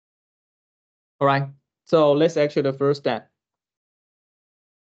 All right, so let's actually the first step.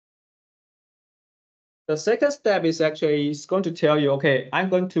 The second step is actually it's going to tell you, okay, I'm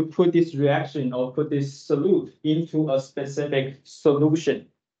going to put this reaction or put this solute into a specific solution.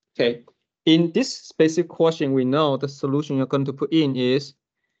 Okay, in this specific question, we know the solution you're going to put in is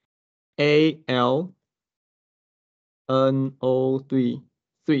AlNO3.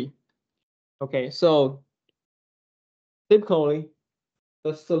 Okay, so typically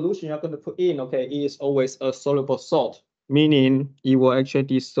the solution you're going to put in, okay, is always a soluble salt, meaning it will actually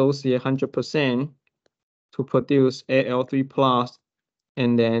dissociate 100% to produce Al3 plus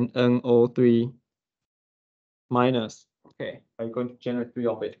and then NO3 minus. Okay, I'm going to generate 3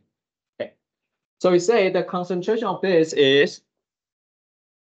 of it. Okay, so we say the concentration of this is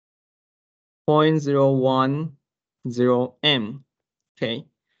 0.010 m. Okay,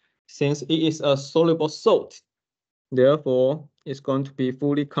 since it is a soluble salt, therefore it's going to be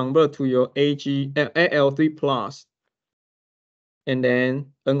fully converted to your Al3 plus and then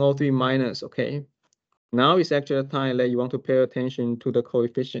NO3 minus. Okay, now it's actually the time that you want to pay attention to the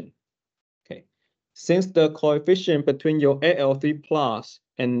coefficient. Okay, since the coefficient between your Al3 plus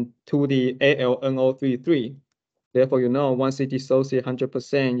and to the AlNO33, therefore, you know, once it dissociates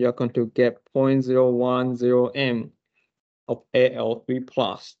 100%, you're going to get 0.010 m of Al3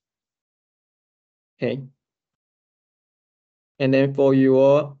 plus. Okay. And then for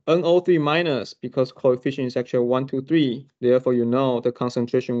your NO3 minus, because coefficient is actually 1 to 3, therefore, you know, the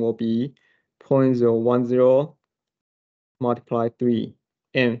concentration will be 0.010 multiplied 3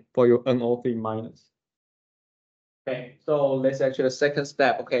 m for your NO3 minus. Okay, so let's actually the second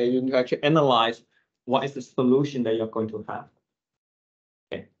step. Okay, you need to actually analyze what is the solution that you're going to have.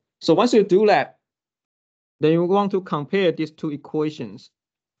 Okay, so once you do that, then you want to compare these two equations.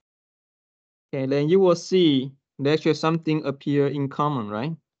 Okay, then you will see that actually something appear in common,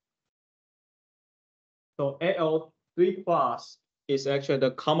 right? So Al3 plus is actually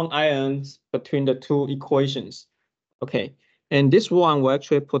the common ions between the two equations. Okay, and this one will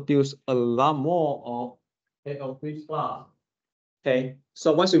actually produce a lot more of Al3 plus. Okay,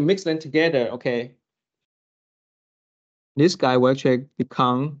 so once you mix them together, okay, this guy will actually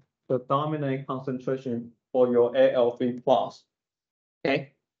become the dominant concentration for your Al3 plus.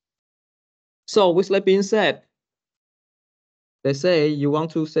 Okay, so with that being said, let's say you want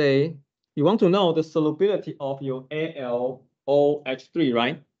to know the solubility of your AlOH3,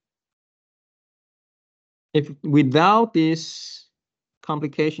 right? If without this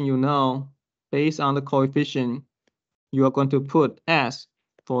complication, you know, based on the coefficient, you are going to put S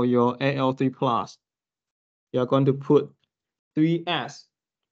for your Al3 plus. You are going to put 3S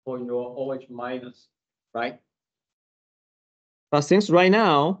for your OH minus, right? But since right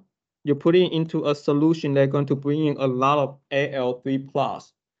now, you're putting into a solution that's going to bring in a lot of Al3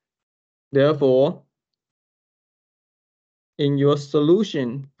 plus. Therefore, in your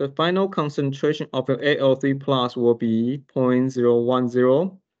solution, the final concentration of your Al3 plus will be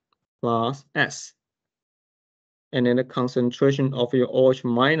 0.010 plus S. And then the concentration of your OH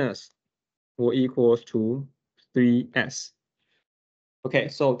minus will equals to 3S. Okay,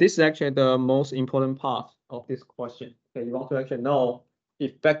 so this is actually the most important part of this question. Okay, you want to actually know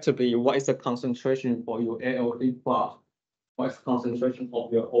effectively what is the concentration for your Al3 plus, what is the concentration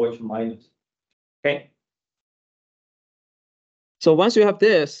of your OH minus. Okay. So once you have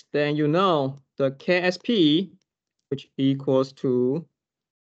this, then you know the KSP, which equals to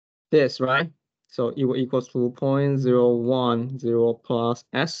this, right? So it will equals to 0.010 plus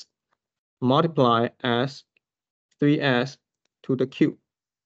S multiply as 3S to the cube.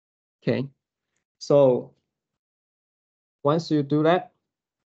 Okay. So once you do that,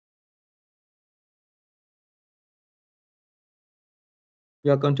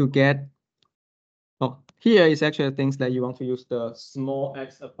 you're going to get, oh, here is actually things that you want to use the small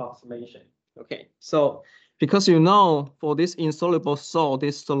x approximation. Okay, so because you know for this insoluble salt,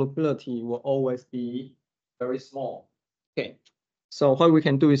 this solubility will always be very small. Okay, so what we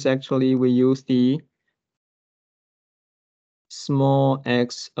can do is actually we use the small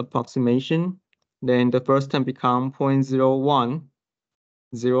x approximation. Then the first term become 0.010.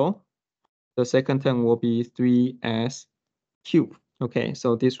 The second term will be 3s cubed. Okay,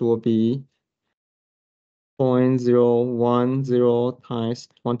 so this will be 0.010 times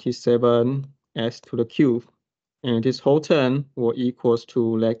 27 s to the cube. And this whole term will equals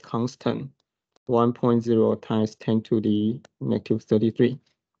to that constant 1.0 times 10 to the negative 33.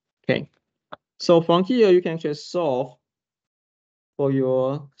 Okay, so from here you can just solve for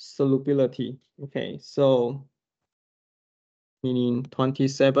your solubility. Okay, so meaning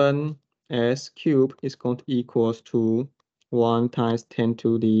 27 s cubed is going to equals to 1 times 10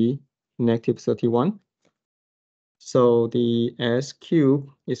 to the negative 31. So the s cubed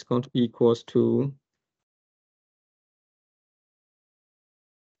is going to equals to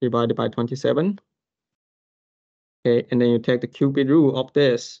divided by 27. Okay, and then you take the cubic root of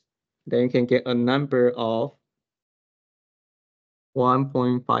this, then you can get a number of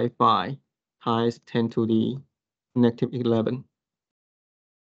 1.55 times 10 to the negative 11.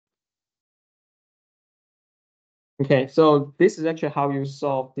 Okay, so this is actually how you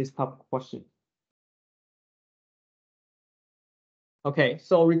solve this type of question. Okay,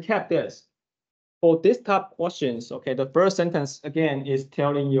 so recap this. for this type of questions, okay, the first sentence again is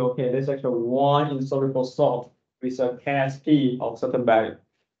telling you, okay, there's actually one insoluble salt with a KSP of certain value.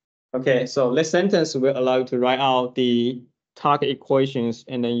 Okay, so this sentence will allow you to write out the target equations,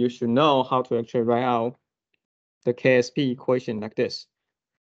 and then you should know how to actually write out the KSP equation like this.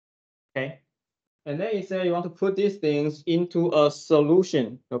 Okay, and then you say you want to put these things into a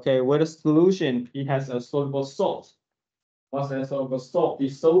solution. Okay, where the solution it has a soluble salt. Once that soluble salt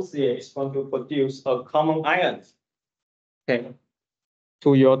dissociates, it's going to produce a common ion. Okay,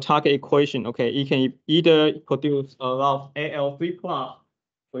 to your target equation. Okay, it can either produce a lot of Al3 plus,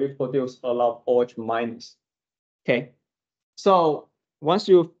 or it produce a lot of OH minus. Okay, so once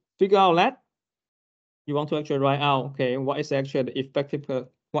you figure out that, you want to actually write out, okay, what is actually the effective,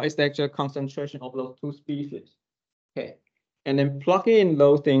 what is the actual concentration of those two species? Okay, and then plug in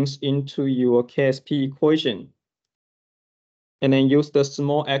those things into your KSP equation, and then use the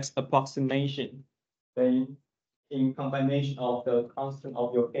small x approximation. Then in combination of the constant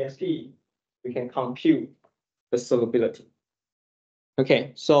of your KSP, we can compute the solubility.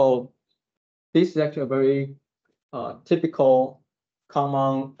 Okay, so this is actually a very typical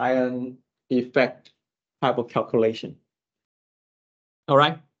common ion effect type of calculation. All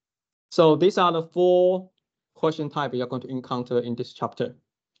right, so these are the 4 question types you're going to encounter in this chapter.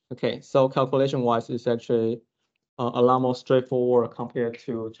 Okay, so calculation wise, it's actually a lot more straightforward compared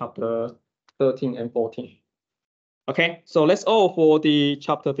to chapter 13 and 14. Okay, so that's all for the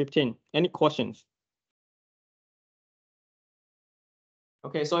chapter 15. Any questions?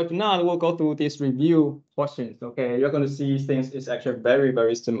 Okay, so if not, we'll go through these review questions. Okay, you're going to see things is actually very,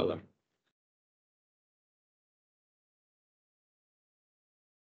 very similar.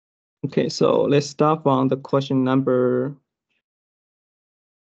 Okay, so let's start from the question number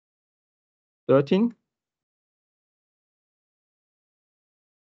 13.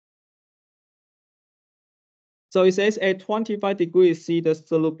 So it says at 25 degrees C, the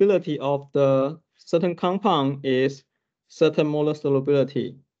solubility of the certain compound is certain molar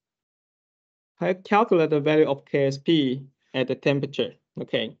solubility. I calculate the value of KSP at the temperature.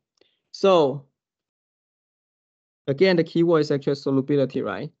 Okay, so again, the keyword is actually solubility,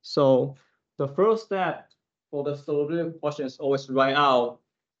 right? So the first step for the solubility question is always write out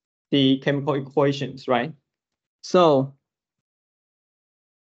the chemical equations, right? So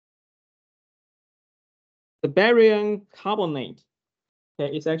the barium carbonate,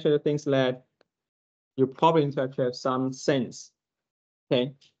 okay, it's actually things that you probably need to actually have some sense.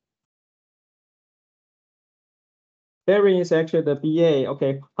 Okay. Barium is actually the Ba,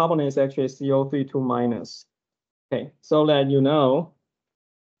 okay, carbonate is actually CO3 2 minus. Okay, so that you know,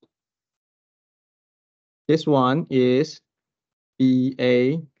 this one is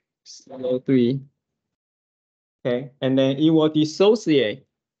BaCO3. Okay, and then it will dissociate.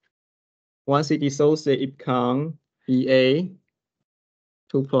 Once it dissociates, it becomes Ba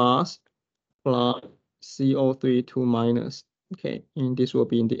 2 plus CO3 2 minus. Okay, and this will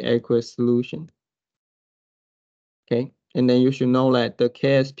be in the aqueous solution. Okay, and then you should know that the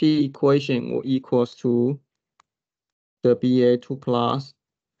KSP equation will equals to the Ba 2 plus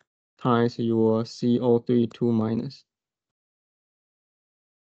times your CO3 2 minus.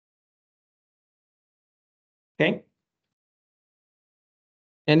 Okay.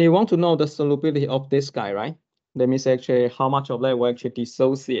 And you want to know the solubility of this guy, right? That means actually how much of that will actually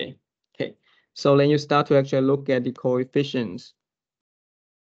dissociate. Okay. So then you start to actually look at the coefficients.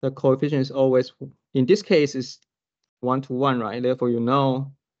 The coefficient is always, in this case, is 1 to 1, right? Therefore, you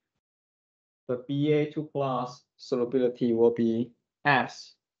know the Ba2 plus solubility will be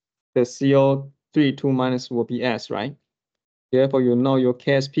S. The CO3 2 minus will be S, right? Therefore, you know your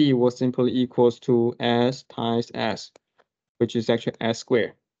KSP will simply equals to S times S, which is actually S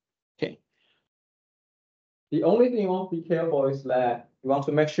squared. Okay. The only thing you want to be careful is that you want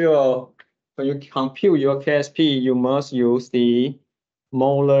to make sure when you compute your KSP, you must use the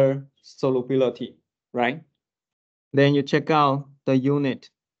molar solubility, right? Then you check out the unit.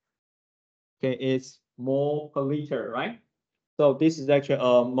 Okay, it's mole per liter, right? So this is actually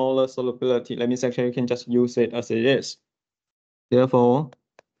a molar solubility. That means actually you can just use it as it is. Therefore,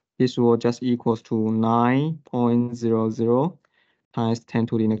 this will just equals to 9.00 times 10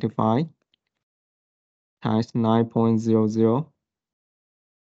 to the negative 5 times 9.00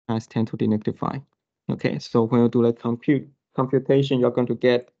 times 10 to the negative 5. Okay, so when you do the computation, you're going to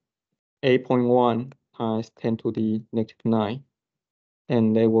get 8.1 times 10 to the negative 9.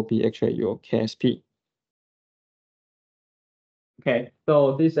 And that will be actually your KSP. Okay,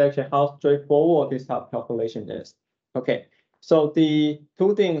 so this is actually how straightforward this type of calculation is. Okay, so the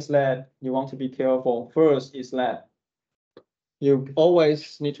 2 things that you want to be careful first is that you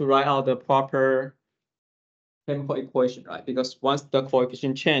always need to write out the proper chemical equation, right? Because once the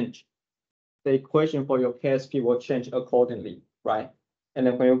coefficient change, the equation for your KSP will change accordingly, right? And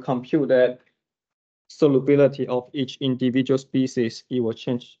then when you compute that solubility of each individual species, it will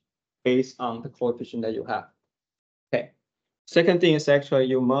change based on the coefficient that you have. Okay. Second thing is actually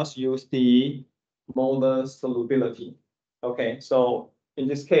you must use the molar solubility. Okay, so in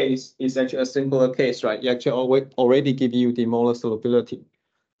this case, it's actually a simpler case, right? You actually already give you the molar solubility,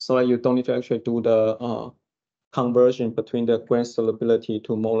 so you don't need to actually do the conversion between the grain solubility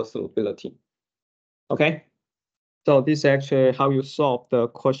to molar solubility. Okay, so this is actually how you solve the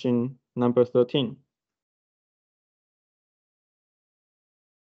question number 13.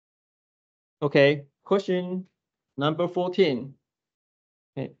 Okay, question number 14.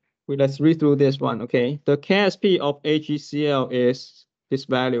 Okay, let's read through this one. Okay, the KSP of AgCl is this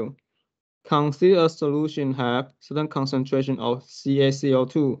value. Consider a solution have certain concentration of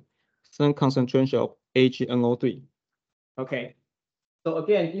CaCO2, certain concentration of AgNO3. Okay, so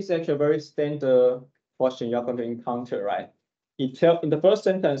again, this is actually a very standard question you're going to encounter, right? In the first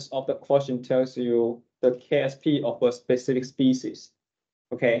sentence of the question tells you the KSP of a specific species.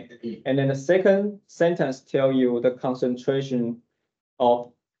 Okay, and then the second sentence tells you the concentration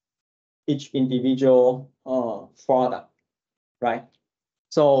of each individual product, right?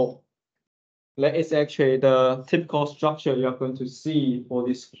 So that is actually the typical structure you're going to see for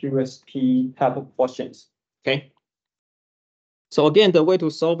this QSP type of questions. Okay. So again, the way to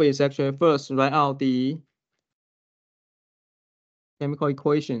solve it is actually first write out the chemical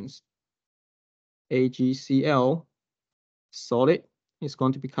equations. AgCl solid is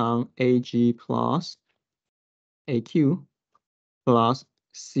going to become Ag plus Aq plus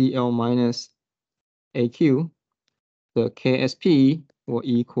Cl minus Aq. The KSP will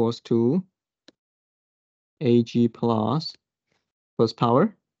equals to Ag plus first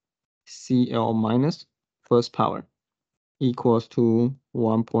power Cl minus first power equals to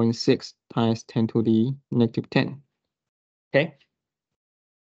 1.6 times 10 to the negative 10. Okay.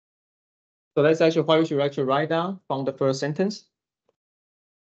 So that's actually what you should actually write down from the first sentence.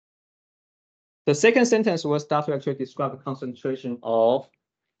 The second sentence will start to actually describe the concentration of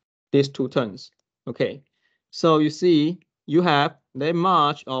these two terms. Okay. So you see, you have that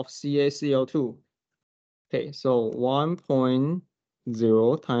much of CaCO2. Okay, so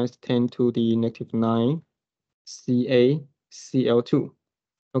 1.0 times 10 to the negative 9 CaCl2.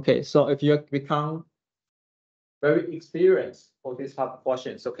 Okay, so if you become very experienced for this type of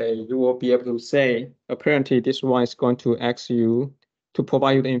questions, okay, you will be able to say, apparently this one is going to ask you to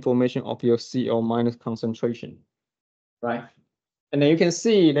provide you the information of your Cl minus concentration, right? And then you can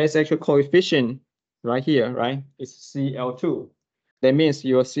see there's actually coefficient right here, right? It's Cl2. That means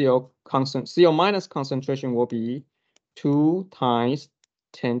your Cl minus concentration will be 2 times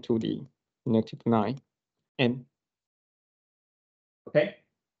 10 to the negative 9 N. Okay.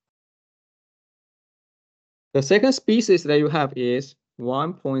 The second species that you have is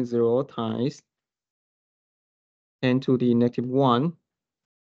 1.0 times 10 to the negative 1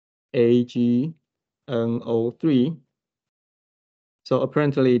 AgNO3. So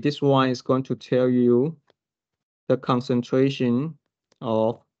apparently this one is going to tell you the concentration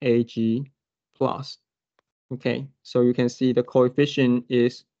of Ag plus. Okay, so you can see the coefficient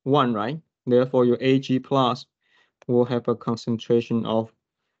is 1, right? Therefore, your Ag plus will have a concentration of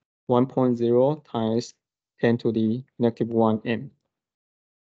 1.0 times 10 to the negative 1 M.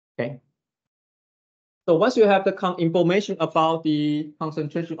 Okay. So once you have the information about the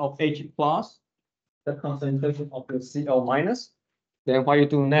concentration of Ag plus, the concentration of the Cl minus, then what you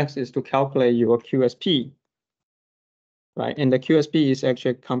do next is to calculate your QSP, right? And the QSP is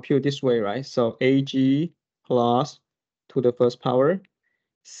actually computed this way, right? So Ag plus to the first power,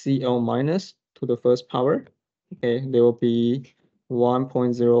 Cl minus to the first power. Okay, there will be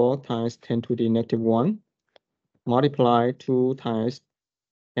 1.0 times 10 to the negative 1 multiply 2 times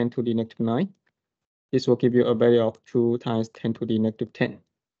 10 to the negative 9. This will give you a value of 2 times 10 to the negative 10.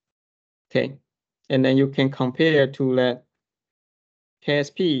 Okay, and then you can compare to that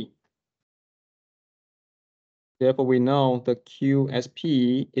KSP. Therefore, we know the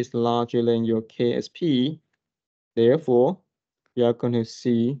QSP is larger than your KSP. Therefore, you are going to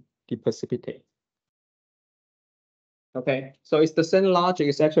see the precipitate. Okay, so it's the same logic.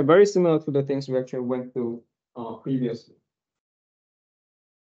 It's actually very similar to the things we actually went through previously.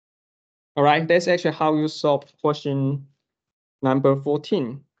 All right, that's actually how you solve question number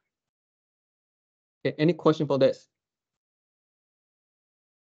 14. Okay, any question for this?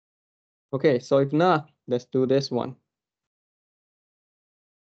 Okay, so if not, let's do this one.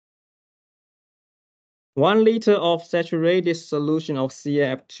 1 liter of saturated solution of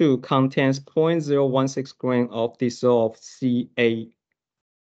CaF2 contains 0.016 gram of dissolved CaF2.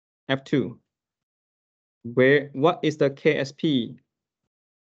 What is the KSP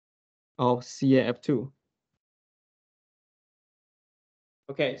of CaF2?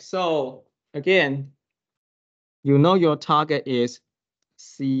 Okay, so again, you know your target is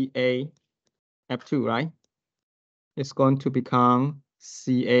CaF2, right? It's going to become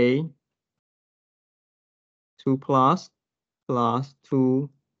Ca2 plus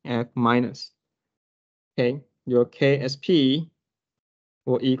 2F minus. Okay, your KSP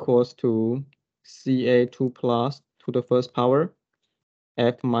will equals to Ca2 plus to the first power,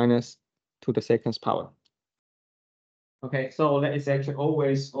 F minus to the second power. Okay, so that is actually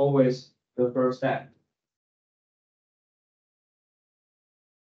always the first step.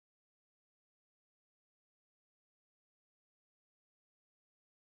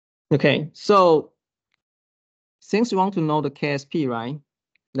 Okay, so since you want to know the KSP, right?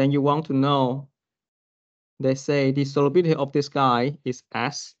 Then you want to know, they say the solubility of this guy is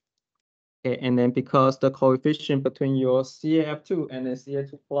S. Okay, and then because the coefficient between your CaF2 and the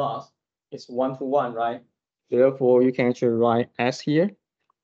Ca2 plus is 1 to 1, right? Therefore, you can actually write S here.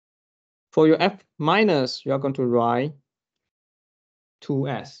 For your F minus, you are going to write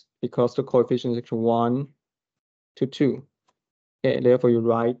 2S because the coefficient is actually 1 to 2. Okay, therefore you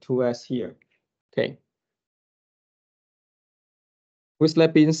write 2S here. Okay. With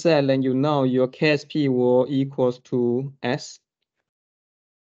that being said, then you know your KSP will equals to S,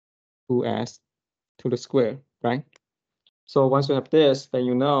 2S to the square, right? So once you have this, then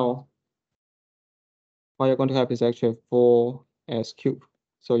you know what you're going to have is actually 4S cubed.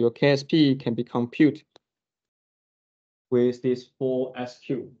 So your KSP can be computed with this 4S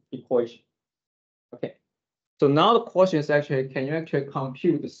cubed equation. Okay. So now the question is actually, can you actually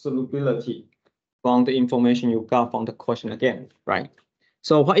compute the solubility from the information you got from the question again, right?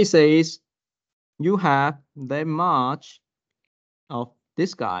 So what it says, you have that much of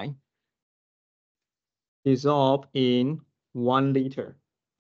this guy dissolved in 1 liter,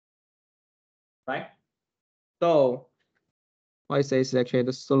 right? So what it says is actually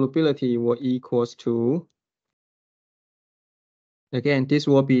the solubility will equals to, again, this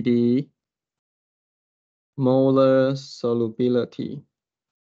will be the molar solubility.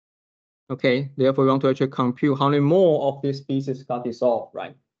 Okay, therefore we want to actually compute how many more of this species got dissolved,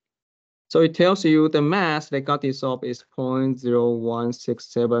 right? So it tells you the mass that got dissolved is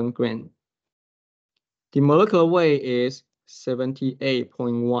 0.0167 gram. The molecular weight is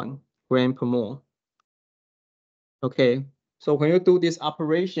 78.1 gram per mole. Okay, so when you do this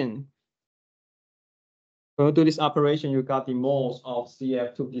operation, you got the moles of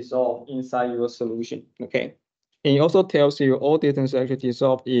CF2 dissolved inside your solution. Okay, and it also tells you all the things actually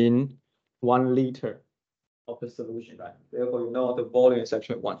dissolved in 1 liter of the solution, right? Therefore, you know the volume is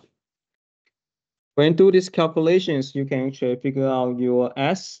actually 1. When you do these calculations, you can actually figure out your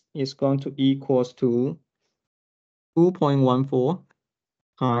S is going to equals to 2.14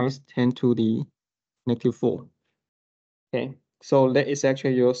 times 10 to the negative 4. Okay, so that is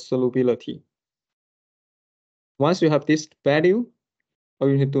actually your solubility. Once you have this value, all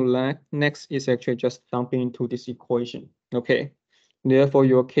you need to do next is actually just dump into this equation. Okay, therefore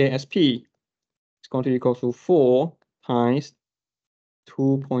your KSP is going to equal to 4 times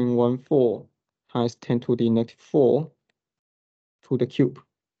 2.14 times 10 to the negative 4 to the cube.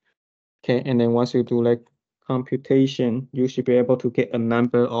 Okay, and then once you do like computation, you should be able to get a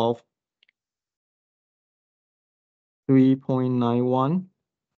number of 3.91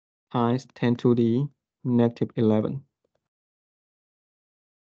 times 10 to the negative 11.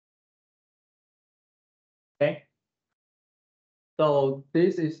 Okay. So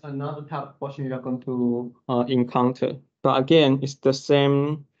this is another type of question you are going to encounter. But again, it's the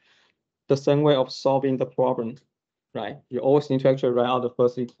same way of solving the problem, right? You always need to actually write out the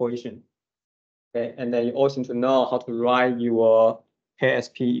first equation. Okay, and then you also need to know how to write your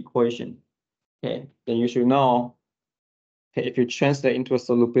KSP equation. Okay, then you should know, okay, if you translate into a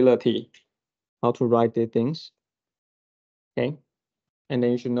solubility, how to write the things. Okay, and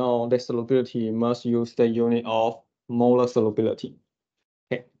then you should know the solubility must use the unit of molar solubility.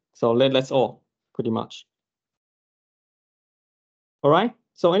 Okay, so that's all pretty much. All right,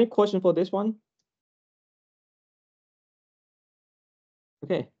 so any question for this one?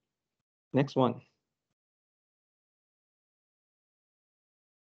 Okay, next one.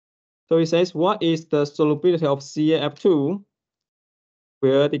 So it says, what is the solubility of CaF2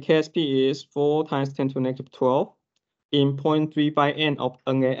 where the KSP is 4 times 10 to the negative 12 in 0.35 N of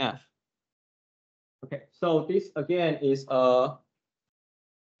NaF? Okay, so this again is a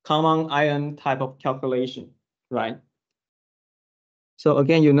common ion type of calculation, right? So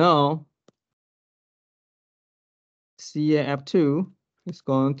again, you know, CaF2 is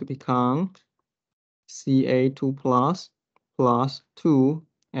going to become Ca2 plus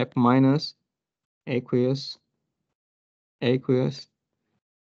 2F minus aqueous. The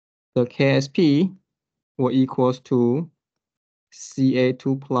KSP will equals to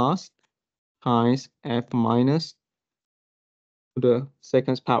Ca2 plus times F minus to the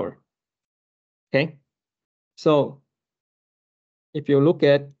second power. Okay, so if you look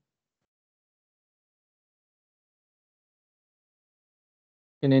at,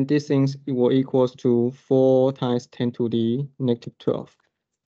 and then these things it will equals to 4 times 10 to the negative 12.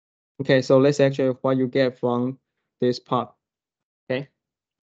 Okay, so let's actually what you get from this part. Okay,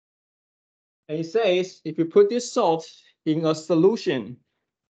 and it says if you put this salt in a solution,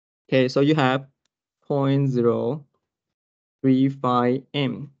 okay, so you have 0.035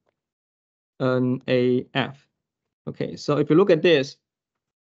 m NaF. Okay, so if you look at this,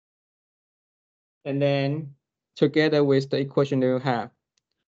 and then together with the equation that you have,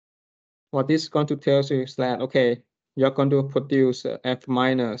 what this is going to tell you is that, okay, you're going to produce F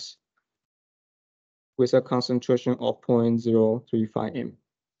minus with a concentration of 0.035 m.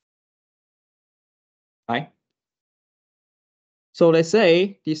 Right? So let's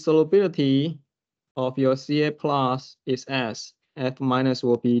say the solubility of your Ca plus is S, F minus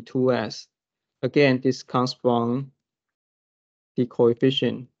will be 2S. Again, this comes from the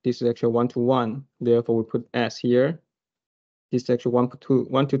coefficient. This is actually 1 to 1. Therefore, we put S here. This is actually 1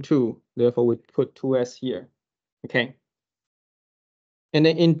 to 2. Therefore, we put 2S here. Okay. And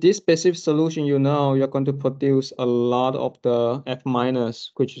then in this specific solution, you know, you're going to produce a lot of the F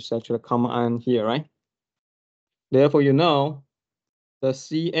minus, which is actually a common ion here, right? Therefore, you know, the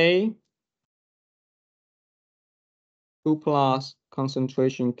Ca2 plus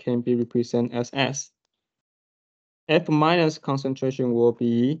concentration can be represented as S. F minus concentration will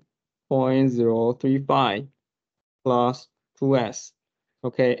be 0.035 plus 2S.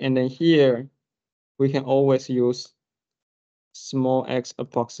 Okay, and then here we can always use small x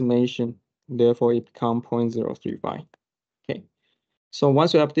approximation. Therefore, it becomes 0.035. Okay, so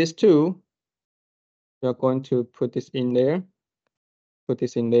once you have these two, you're going to put this in there, put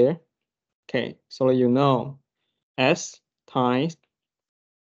this in there. Okay, so you know S times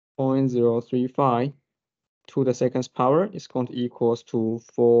 0.035 to the second power is going to equals to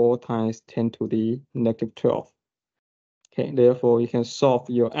 4 times 10 to the negative 12. Okay, therefore you can solve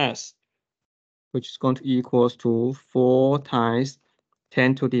your S, which is going to equals to 4 times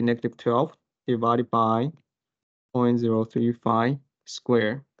 10 to the negative 12 divided by 0.035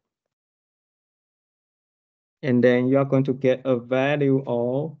 square. And then you are going to get a value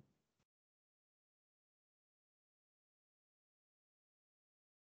of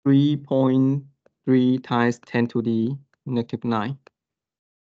 3.3 times 10 to the negative 9.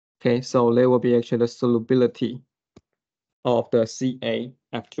 Okay, so there will be actually the solubility of the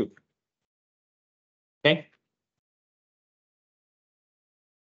CaF2. Okay.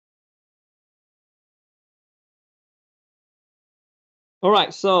 All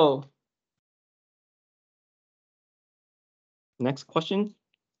right, so next question.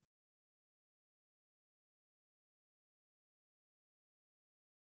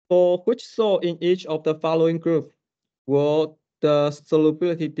 For which salt in each of the following group will the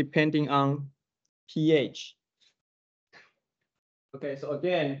solubility depending on pH? Okay, so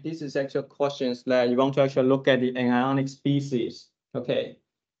again, this is actual questions that you want to actually look at the anionic species. Okay,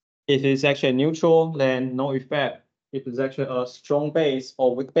 if it's actually neutral, then no effect. If it's actually a strong base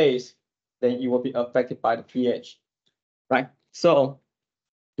or weak base, then it will be affected by the pH, right? So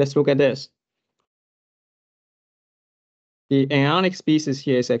let's look at this. The anionic species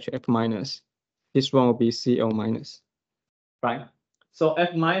here is actually F minus. This one will be Cl minus, right? So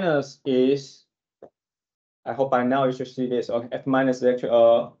F minus is, I hope by now you should see this. Okay, F minus is actually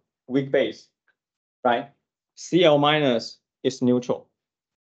a weak base, right? Cl minus is neutral.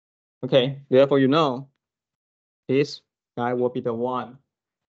 Okay, therefore you know this guy will be the one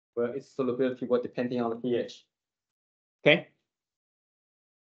where its solubility will depending on the pH. Okay.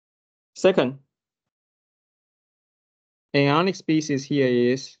 Second, anionic species here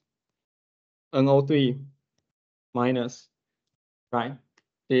is NO3 minus, right?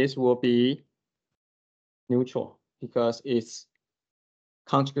 This will be neutral because it's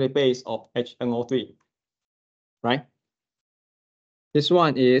conjugate base of HNO3, right? This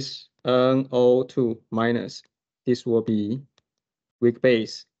one is NO2 minus. This will be weak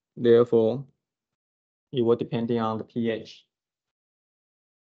base. Therefore, it will depending on the pH.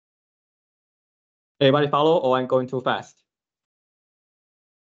 Everybody follow or I'm going too fast?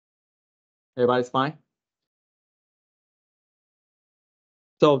 Everybody's fine?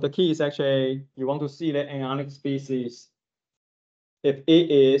 So the key is actually you want to see the anionic species. If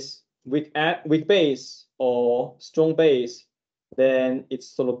it is weak base or strong base, then its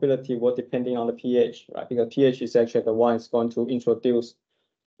solubility will depending on the pH, right? Because pH is actually the one that's going to introduce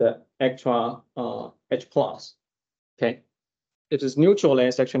the extra H plus. Okay. If it's neutral, then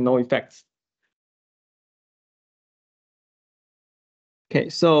it's actually no effects. Okay,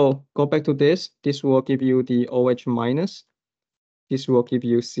 so go back to this. This will give you the OH minus. This will give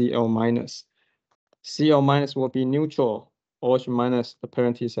you Cl minus. Cl minus will be neutral. OH minus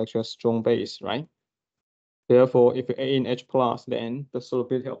apparently is actually a strong base, right? Therefore, if you add in H plus, then the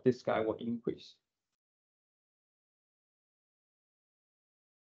solubility of this guy will increase.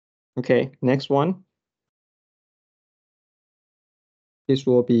 Okay, next one. This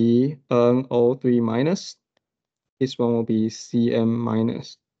will be NO3 minus. This one will be Cm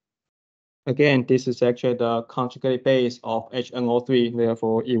minus. Again, this is actually the conjugated base of HNO3,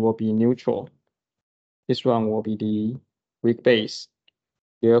 therefore it will be neutral. This one will be the weak base.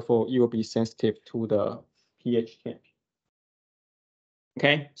 Therefore, it will be sensitive to the pH change.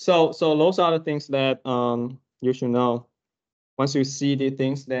 Okay, so those are the things that you should know. Once you see the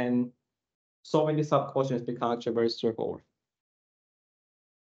things, then solving the sub questions becomes actually very straightforward.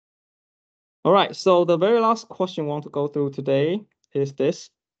 All right, so the very last question we want to go through today is this.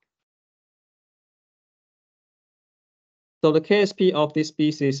 So the KSP of this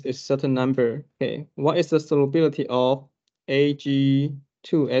species is certain number. Okay, what is the solubility of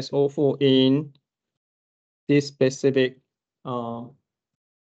Ag2SO4 in this specific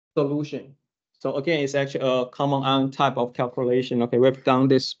solution? So again, it's actually a common ion type of calculation. Okay, we've done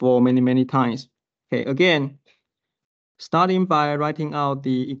this for many times. Okay, again, starting by writing out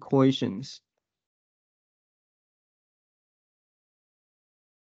the equations.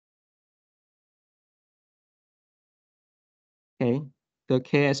 Okay, the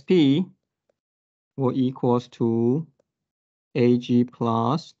KSP will equals to Ag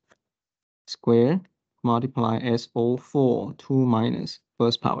plus square multiply SO4 2 minus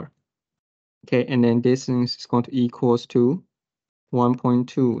first power. Okay, and then this is going to equals to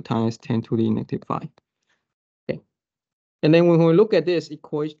 1.2 times 10 to the negative 5. Okay, and then when we look at this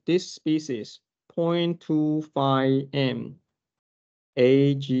equation, this species 0.25 m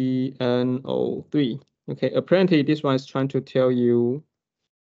AgNO3. Okay, apparently this one is trying to tell you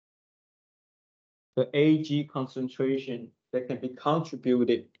the Ag concentration that can be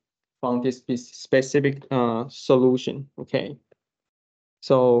contributed from this specific solution. Okay,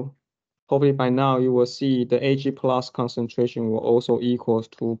 so hopefully by now you will see the Ag plus concentration will also equals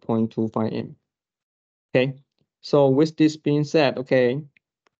to 0.25 m. Okay, so with this being said, okay,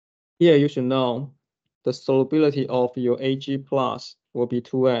 here you should know the solubility of your Ag plus will be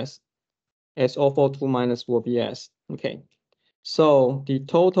 2s. SO4 2 minus will be S. Okay, so the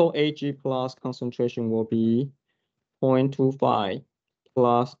total Ag plus concentration will be 0.25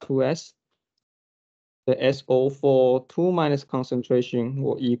 plus 2S. The SO4 2 minus concentration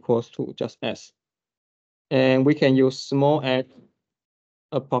will equals to just S. And we can use small h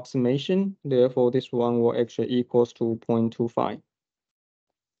approximation. Therefore, this one will actually equals to 0.25.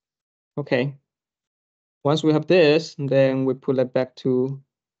 Okay. Once we have this, then we put it back to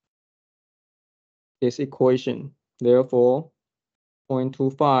this equation. Therefore,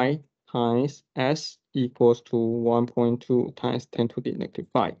 0.25 times S equals to 1.2 times 10 to the negative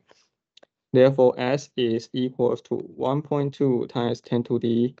 5. Therefore, S is equals to 1.2 times 10 to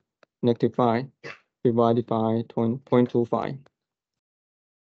the negative 5 divided by 0.25.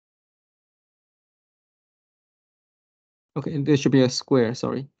 Okay, there should be a square,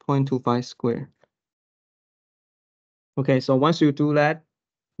 sorry, 0.25 square. Okay, so once you do that,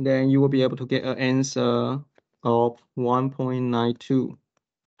 then you will be able to get an answer of 1.92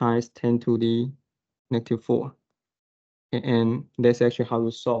 times 10 to the negative 4. And that's actually how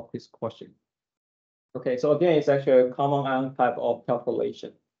you solve this question. Okay, so again, it's actually a common ion type of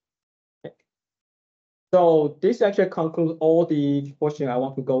calculation. Okay. So this actually concludes all the questions I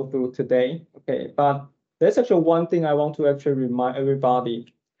want to go through today. Okay, but there's actually one thing I want to actually remind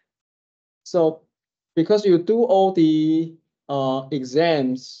everybody. So because you do all the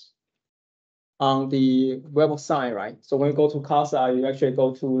exams on the website, right? So when you go to CASA, you actually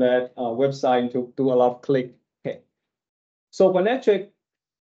go to that website to do a lot of click. Okay. So when actually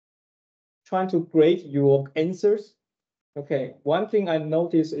trying to grade your answers, okay, one thing I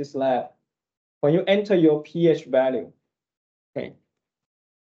noticed is that when you enter your pH value, okay,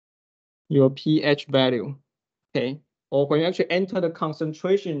 your pH value, okay, or when you actually enter the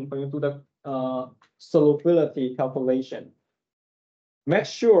concentration, when you do the solubility calculation, make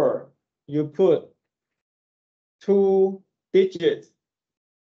sure you put 2 digits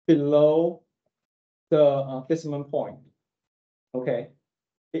below the decimal point. Okay,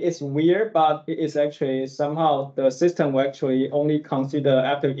 it is weird, but it is actually somehow the system will actually only consider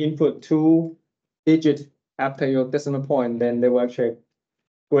after you input 2 digits after your decimal point, then they will actually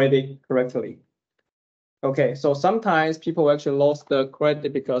grade it correctly. Okay, so sometimes people actually lost the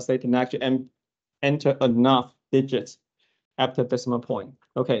credit because they didn't actually enter enough digits after decimal point.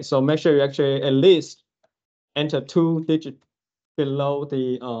 Okay, so make sure you actually at least enter 2 digits below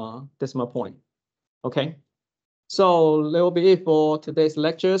the decimal point. Okay, so that will be it for today's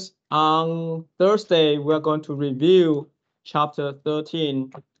lectures. On Thursday, we're going to review chapter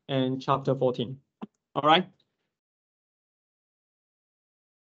 13 and chapter 14. All right.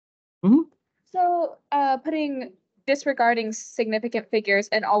 So putting disregarding significant figures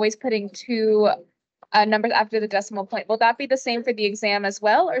and always putting 2 numbers after the decimal point, will that be the same for the exam as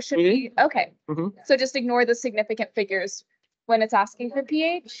well, or should we? Okay, Mhm. so just ignore the significant figures when it's asking for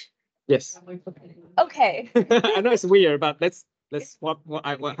pH? Yes. Okay. I know it's weird, but let's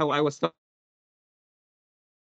how I was